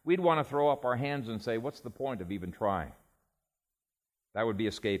that, we'd want to throw up our hands and say, what's the point of even trying? That would be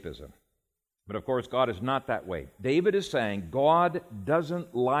escapism. But of course, God is not that way. David is saying God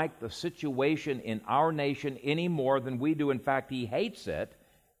doesn't like the situation in our nation any more than we do. In fact, he hates it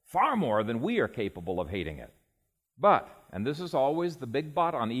far more than we are capable of hating it. But, and this is always the big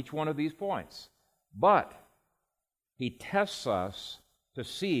but on each one of these points, but he tests us to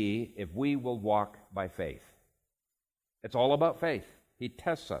see if we will walk by faith. It's all about faith. He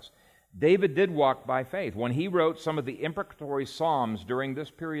tests us. David did walk by faith. When he wrote some of the imprecatory Psalms during this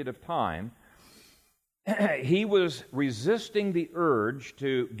period of time, he was resisting the urge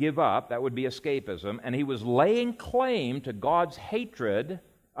to give up, that would be escapism, and he was laying claim to God's hatred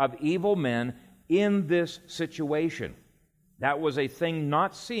of evil men in this situation. That was a thing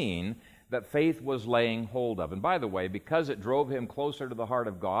not seen that faith was laying hold of. And by the way, because it drove him closer to the heart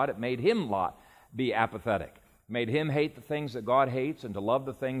of God, it made him be apathetic. It made him hate the things that God hates and to love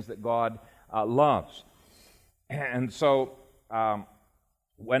the things that God loves. And so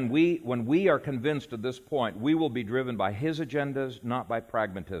when we are convinced at this point, we will be driven by his agendas, not by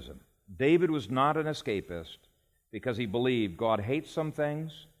pragmatism. David was not an escapist because he believed God hates some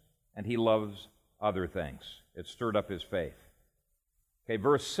things and he loves other things. It stirred up his faith. Okay,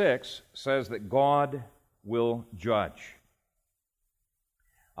 verse 6 says that God will judge.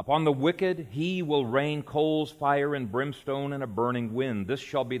 Upon the wicked he will rain coals, fire, and brimstone, and a burning wind. This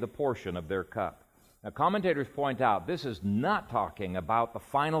shall be the portion of their cup. Now, commentators point out this is not talking about the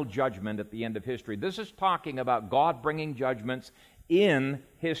final judgment at the end of history. This is talking about God bringing judgments in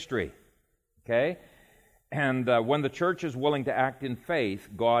history. Okay? And when the church is willing to act in faith,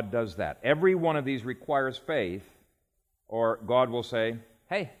 God does that. Every one of these requires faith, or God will say,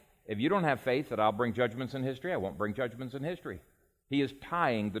 hey, if you don't have faith that I'll bring judgments in history, I won't bring judgments in history. He is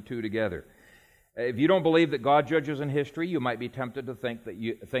tying the two together. If you don't believe that God judges in history, you might be tempted to think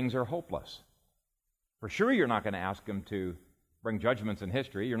that things are hopeless. For sure you're not going to ask him to bring judgments in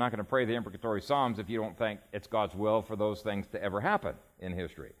history. You're not going to pray the imprecatory Psalms if you don't think it's God's will for those things to ever happen in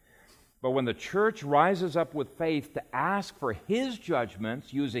history. But when the church rises up with faith to ask for his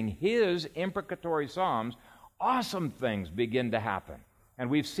judgments using his imprecatory Psalms, awesome things begin to happen. And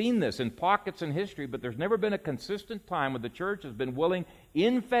we've seen this in pockets in history, but there's never been a consistent time when the church has been willing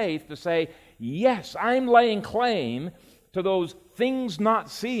in faith to say, yes, I'm laying claim to those things not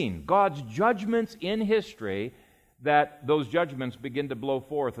seen, God's judgments in history, that those judgments begin to blow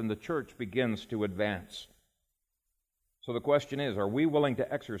forth and the church begins to advance. So the question is, are we willing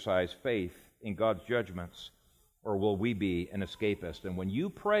to exercise faith in God's judgments, or will we be an escapist? And when you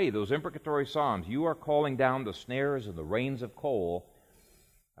pray those imprecatory Psalms, you are calling down the snares and the rains of coal,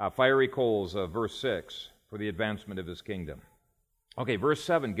 fiery coals, verse 6, for the advancement of his kingdom. Okay, verse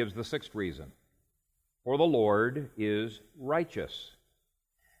 7 gives the sixth reason. For the Lord is righteous.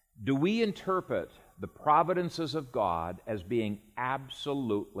 Do we interpret the providences of God as being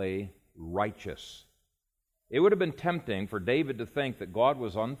absolutely righteous? It would have been tempting for David to think that God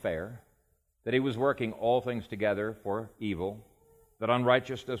was unfair, that he was working all things together for evil, that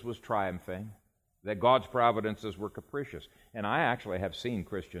unrighteousness was triumphing, that God's providences were capricious. And I actually have seen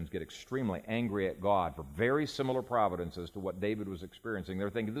Christians get extremely angry at God for very similar providences to what David was experiencing.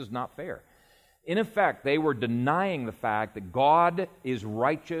 They're thinking, this is not fair. In effect, they were denying the fact that God is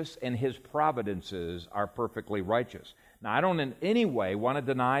righteous and his providences are perfectly righteous. Now, I don't in any way want to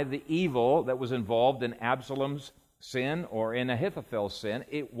deny the evil that was involved in Absalom's sin or in Ahithophel's sin.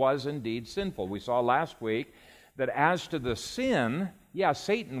 It was indeed sinful. We saw last week that as to the sin,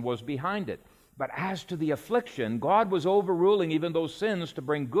 Satan was behind it. But as to the affliction, God was overruling even those sins to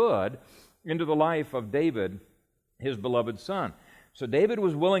bring good into the life of David, his beloved son. So David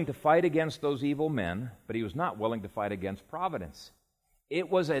was willing to fight against those evil men, but he was not willing to fight against providence. It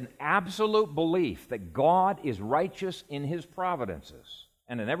was an absolute belief that God is righteous in his providences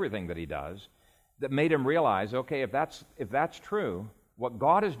and in everything that he does that made him realize, okay, if that's true, what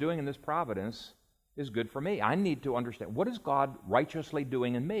God is doing in this providence is good for me. I need to understand, what is God righteously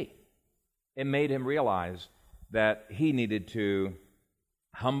doing in me? It made him realize that he needed to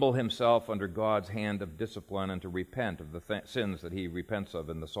humble himself under God's hand of discipline and to repent of the sins that he repents of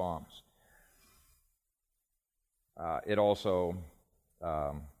in the Psalms. It also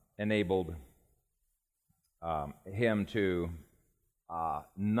enabled him to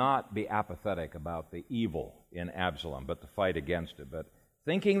not be apathetic about the evil in Absalom, but to fight against it. But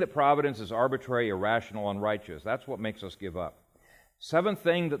thinking that providence is arbitrary, irrational, unrighteous, that's what makes us give up. Seventh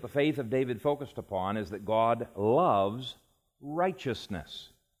thing that the faith of David focused upon is that God loves righteousness.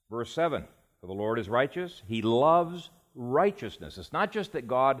 Verse 7, for the Lord is righteous. He loves righteousness. It's not just that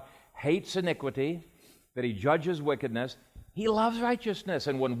God hates iniquity, that he judges wickedness. He loves righteousness.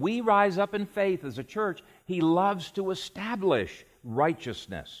 And when we rise up in faith as a church, he loves to establish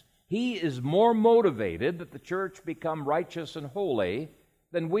righteousness. He is more motivated that the church become righteous and holy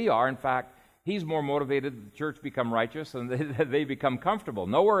than we are. In fact, he's more motivated that the church become righteous than they become comfortable.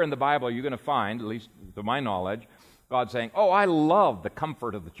 Nowhere in the Bible are you going to find, at least to my knowledge, God saying, oh, I love the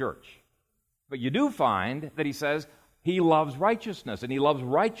comfort of the church. But you do find that he says he loves righteousness, and he loves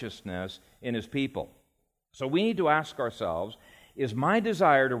righteousness in his people. So we need to ask ourselves, is my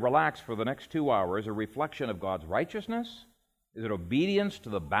desire to relax for the next 2 hours a reflection of God's righteousness? Is it obedience to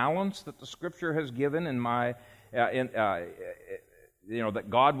the balance that the Scripture has given in my, that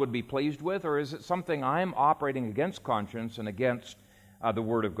God would be pleased with? Or is it something I'm operating against conscience and against the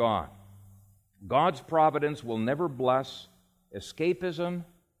Word of God? God's providence will never bless escapism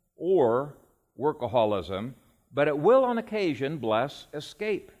or workaholism, but it will on occasion bless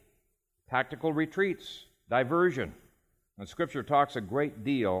escape, tactical retreats, diversion. And Scripture talks a great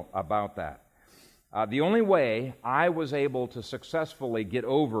deal about that. The only way I was able to successfully get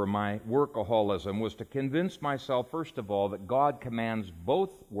over my workaholism was to convince myself, first of all, that God commands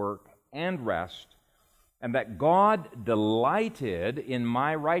both work and rest, and that God delighted in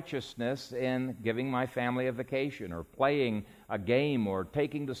my righteousness in giving my family a vacation, or playing a game, or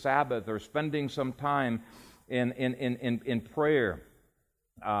taking the Sabbath, or spending some time in prayer.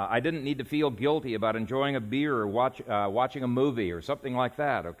 I didn't need to feel guilty about enjoying a beer or watching a movie or something like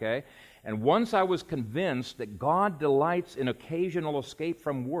that, okay? And once I was convinced that God delights in occasional escape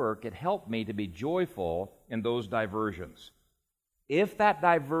from work, it helped me to be joyful in those diversions. If that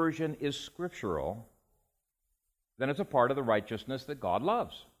diversion is scriptural, then it's a part of the righteousness that God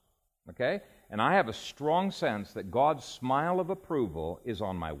loves, okay? And I have a strong sense that God's smile of approval is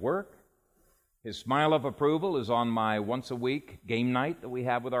on my work. His smile of approval is on my once-a-week game night that we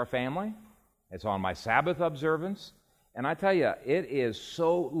have with our family. It's on my Sabbath observance. And I tell you, it is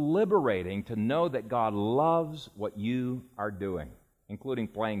so liberating to know that God loves what you are doing, including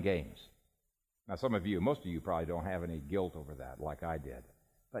playing games. Now, most of you probably don't have any guilt over that like I did.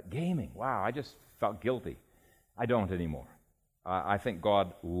 But gaming, wow, I just felt guilty. I don't anymore. I think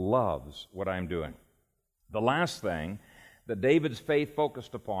God loves what I'm doing. The last thing that David's faith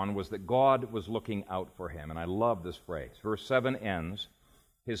focused upon was that God was looking out for him. And I love this phrase. Verse 7 ends,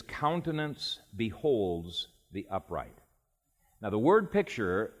 his countenance beholds the upright. Now, the word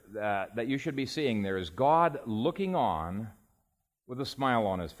picture that you should be seeing there is God looking on with a smile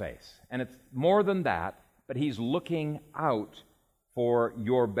on his face. And it's more than that, but he's looking out for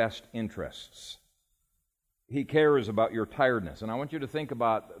your best interests. He cares about your tiredness. And I want you to think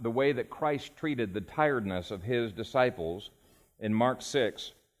about the way that Christ treated the tiredness of his disciples in Mark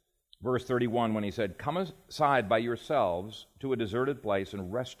 6, verse 31, when he said, "Come aside by yourselves to a deserted place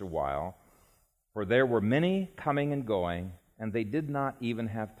and rest a while, for there were many coming and going, and they did not even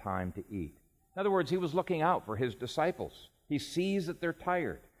have time to eat." In other words, he was looking out for his disciples. He sees that they're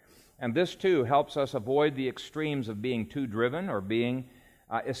tired. And this, too, helps us avoid the extremes of being too driven or being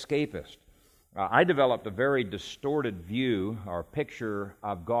escapist. I developed a very distorted view or picture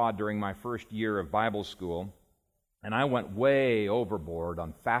of God during my first year of Bible school, and I went way overboard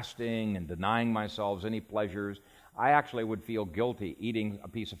on fasting and denying myself any pleasures. I actually would feel guilty eating a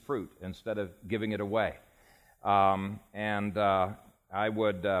piece of fruit instead of giving it away. I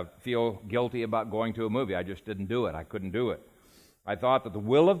would feel guilty about going to a movie. I just didn't do it. I couldn't do it. I thought that the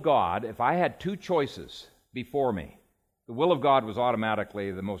will of God, if I had two choices before me, the will of God was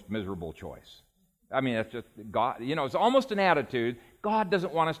automatically the most miserable choice. I mean, it's just God, it's almost an attitude. God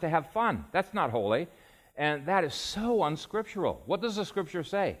doesn't want us to have fun. That's not holy. And that is so unscriptural. What does the Scripture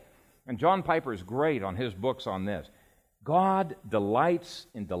say? And John Piper is great on his books on this. God delights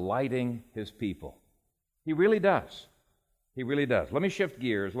in delighting his people. He really does. He really does. Let me shift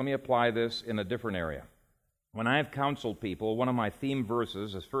gears. Let me apply this in a different area. When I have counseled people, one of my theme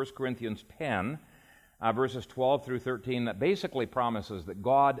verses is 1 Corinthians 10, verses 12 through 13, that basically promises that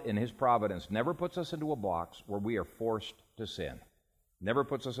God, in his providence, never puts us into a box where we are forced to sin. Never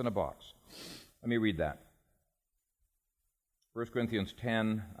puts us in a box. Let me read that. 1 Corinthians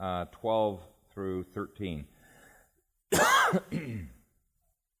 10, 12 through 13.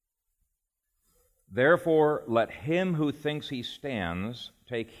 Therefore, let him who thinks he stands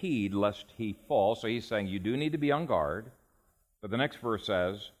take heed lest he fall. So he's saying you do need to be on guard. But the next verse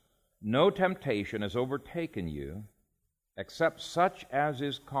says, no temptation has overtaken you except such as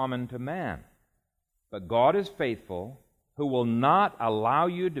is common to man. But God is faithful, who will not allow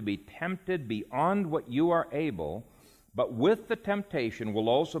you to be tempted beyond what you are able, but with the temptation will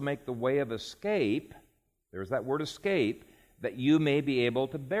also make the way of escape, there's that word escape, that you may be able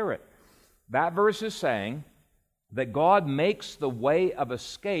to bear it. That verse is saying that God makes the way of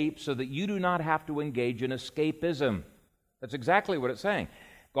escape so that you do not have to engage in escapism. That's exactly what it's saying.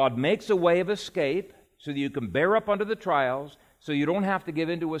 God makes a way of escape so that you can bear up under the trials, so you don't have to give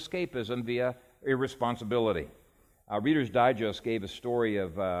in to escapism via irresponsibility. Reader's Digest gave a story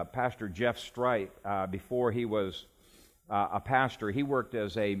of Pastor Jeff Strite before he was a pastor. He worked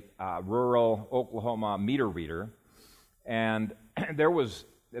as a rural Oklahoma meter reader, and they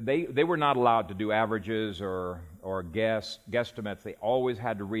were not allowed to do averages or guesstimates. They always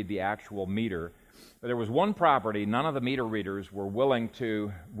had to read the actual meter. But there was one property none of the meter readers were willing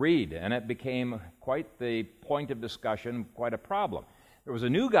to read, and it became quite the point of discussion, quite a problem. There was a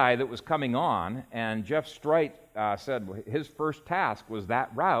new guy that was coming on, and Jeff Strite said his first task was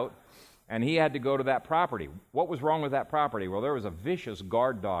that route, and he had to go to that property. What was wrong with that property? Well, there was a vicious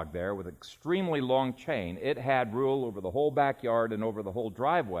guard dog there with an extremely long chain. It had rule over the whole backyard and over the whole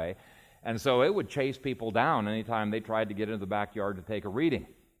driveway, and so it would chase people down anytime they tried to get into the backyard to take a reading.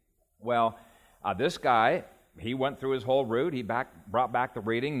 Well, this guy, he went through his whole route. He brought back the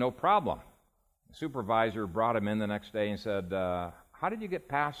reading, no problem. The supervisor brought him in the next day and said, how did you get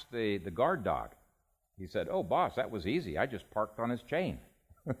past the guard dog? He said, oh, boss, that was easy. I just parked on his chain.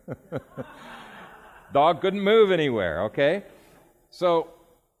 Dog couldn't move anywhere, okay? So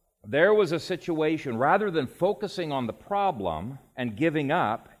there was a situation, rather than focusing on the problem and giving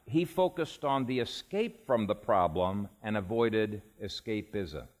up, he focused on the escape from the problem and avoided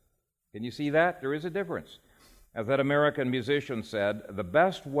escapism. Can you see that? There is a difference. As that American musician said, the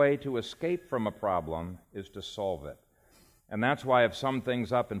best way to escape from a problem is to solve it. And that's why I've summed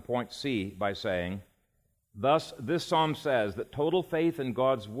things up in point C by saying, thus, this psalm says that total faith in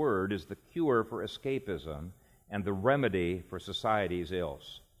God's Word is the cure for escapism and the remedy for society's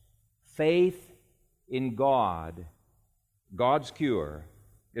ills. Faith in God, God's cure,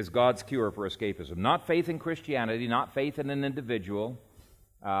 is God's cure for escapism. Not faith in Christianity, not faith in an individual,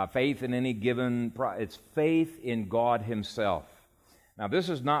 faith in any given... It's faith in God Himself. Now, this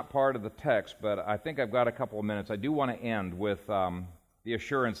is not part of the text, but I think I've got a couple of minutes. I do want to end with the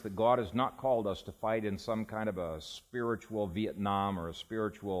assurance that God has not called us to fight in some kind of a spiritual Vietnam or a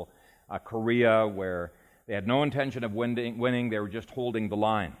spiritual Korea where they had no intention of winning, they were just holding the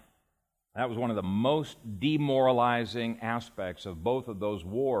line. That was one of the most demoralizing aspects of both of those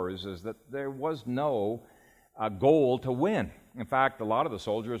wars, is that there was no goal to win. In fact, a lot of the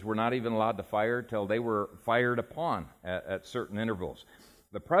soldiers were not even allowed to fire till they were fired upon at certain intervals.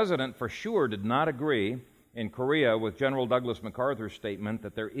 The president for sure did not agree in Korea with General Douglas MacArthur's statement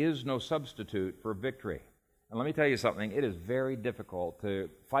that there is no substitute for victory. And let me tell you something, it is very difficult to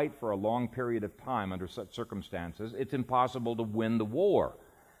fight for a long period of time under such circumstances. It's impossible to win the war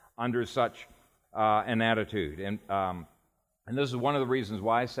under such an attitude. And this is one of the reasons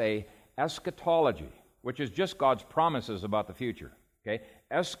why I say eschatology, which is just God's promises about the future. Okay?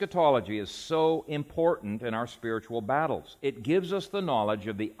 Eschatology is so important in our spiritual battles. It gives us the knowledge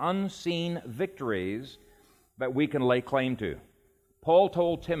of the unseen victories that we can lay claim to. Paul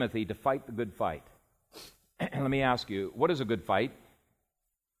told Timothy to fight the good fight. Let me ask you, what is a good fight?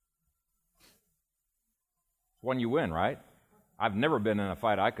 It's one you win, right? I've never been in a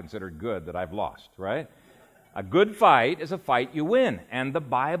fight I considered good that I've lost, right? A good fight is a fight you win, and the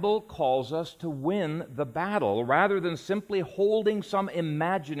Bible calls us to win the battle rather than simply holding some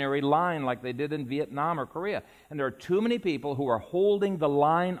imaginary line like they did in Vietnam or Korea. And there are too many people who are holding the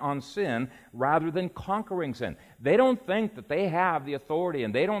line on sin rather than conquering sin. They don't think that they have the authority,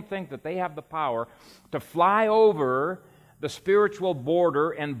 and they don't think that they have the power to fly over the spiritual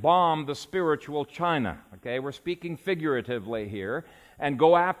border and bomb the spiritual China. Okay, we're speaking figuratively here, and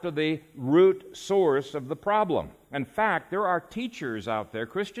go after the root source of the problem. In fact, there are teachers out there,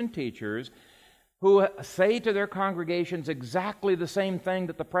 Christian teachers, who say to their congregations exactly the same thing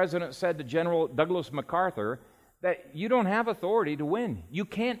that the president said to General Douglas MacArthur, that you don't have authority to win. You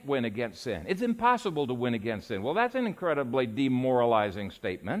can't win against sin. It's impossible to win against sin. Well, that's an incredibly demoralizing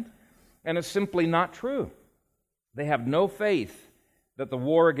statement, and it's simply not true. They have no faith that the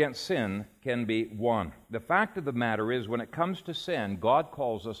war against sin can be won. The fact of the matter is, when it comes to sin, God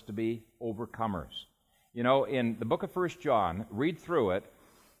calls us to be overcomers. You know, in the book of 1 John, read through it,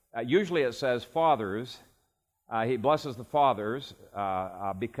 usually it says fathers, he blesses the fathers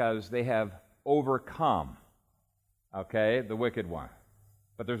because they have overcome, okay, the wicked one.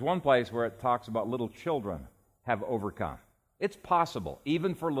 But there's one place where it talks about little children have overcome. It's possible,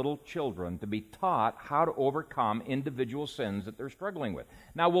 even for little children, to be taught how to overcome individual sins that they're struggling with.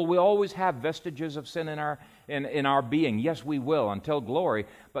 Now, will we always have vestiges of sin in our being? Yes, we will, until glory.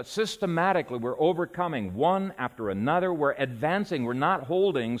 But systematically, we're overcoming one after another. We're advancing. We're not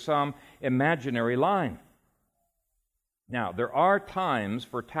holding some imaginary line. Now, there are times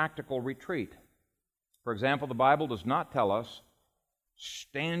for tactical retreat. For example, the Bible does not tell us,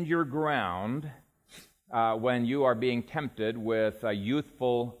 stand your ground when you are being tempted with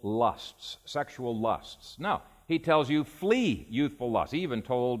youthful lusts, sexual lusts. No, he tells you, flee youthful lusts. He even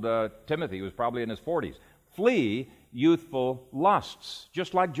told Timothy, who was probably in his 40s, flee youthful lusts,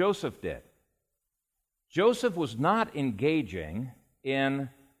 just like Joseph did. Joseph was not engaging in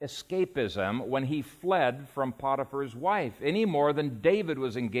escapism when he fled from Potiphar's wife, any more than David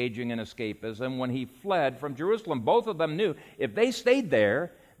was engaging in escapism when he fled from Jerusalem. Both of them knew if they stayed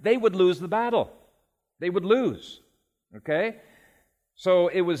there, they would lose the battle. They would lose. Okay? So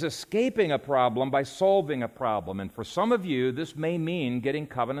it was escaping a problem by solving a problem. And for some of you, this may mean getting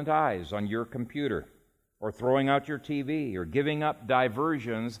Covenant Eyes on your computer, or throwing out your TV, or giving up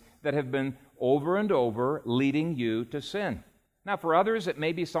diversions that have been over and over leading you to sin. Now, for others, it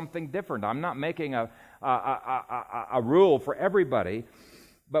may be something different. I'm not making a rule for everybody,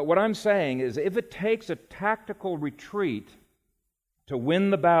 but what I'm saying is if it takes a tactical retreat to win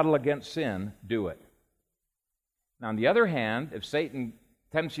the battle against sin, do it. Now, on the other hand, if Satan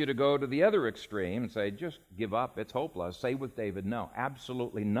tempts you to go to the other extreme and say, just give up, it's hopeless, say with David, no,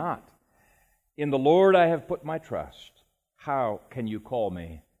 absolutely not. In the Lord I have put my trust. How can you call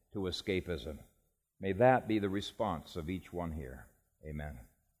me to escapism? May that be the response of each one here. Amen.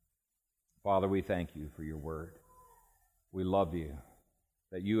 Father, we thank you for your word. We love you,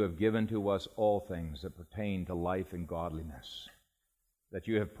 that you have given to us all things that pertain to life and godliness, that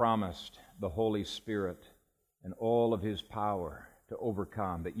you have promised the Holy Spirit and all of his power to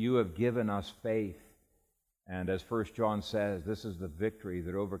overcome, that you have given us faith. And as 1 John says, this is the victory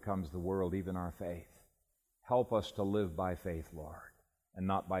that overcomes the world, even our faith. Help us to live by faith, Lord, and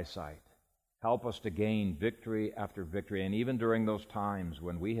not by sight. Help us to gain victory after victory. And even during those times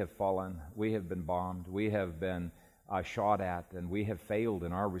when we have fallen, we have been bombed, we have been shot at, and we have failed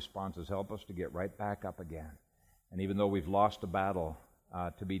in our responses, help us to get right back up again. And even though we've lost a battle,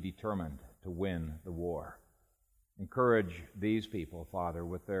 to be determined to win the war. Encourage these people, Father,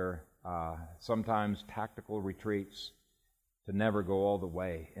 with their sometimes tactical retreats, to never go all the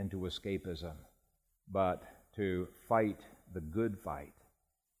way into escapism, but to fight the good fight,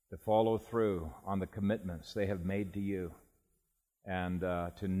 to follow through on the commitments they have made to you, and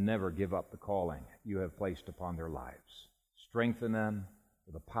to never give up the calling you have placed upon their lives. Strengthen them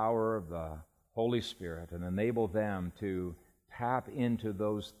with the power of the Holy Spirit and enable them to tap into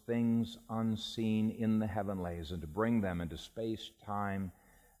those things unseen in the heavenlies and to bring them into space-time,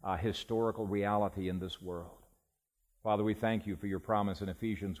 historical reality in this world. Father, we thank you for your promise in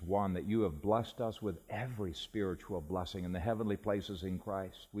Ephesians 1 that you have blessed us with every spiritual blessing in the heavenly places in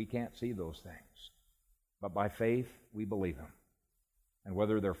Christ. We can't see those things, but by faith we believe them. And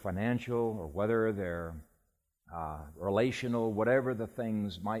whether they're financial or whether they're relational, whatever the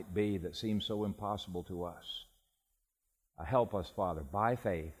things might be that seem so impossible to us, help us, Father, by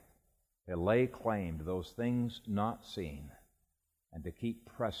faith, to lay claim to those things not seen and to keep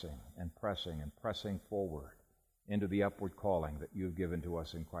pressing and pressing and pressing forward into the upward calling that you have given to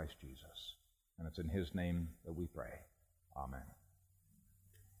us in Christ Jesus. And it's in his name that we pray. Amen.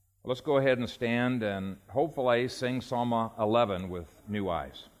 Well, let's go ahead and stand and hopefully sing Psalm 11 with new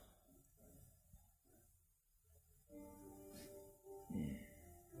eyes.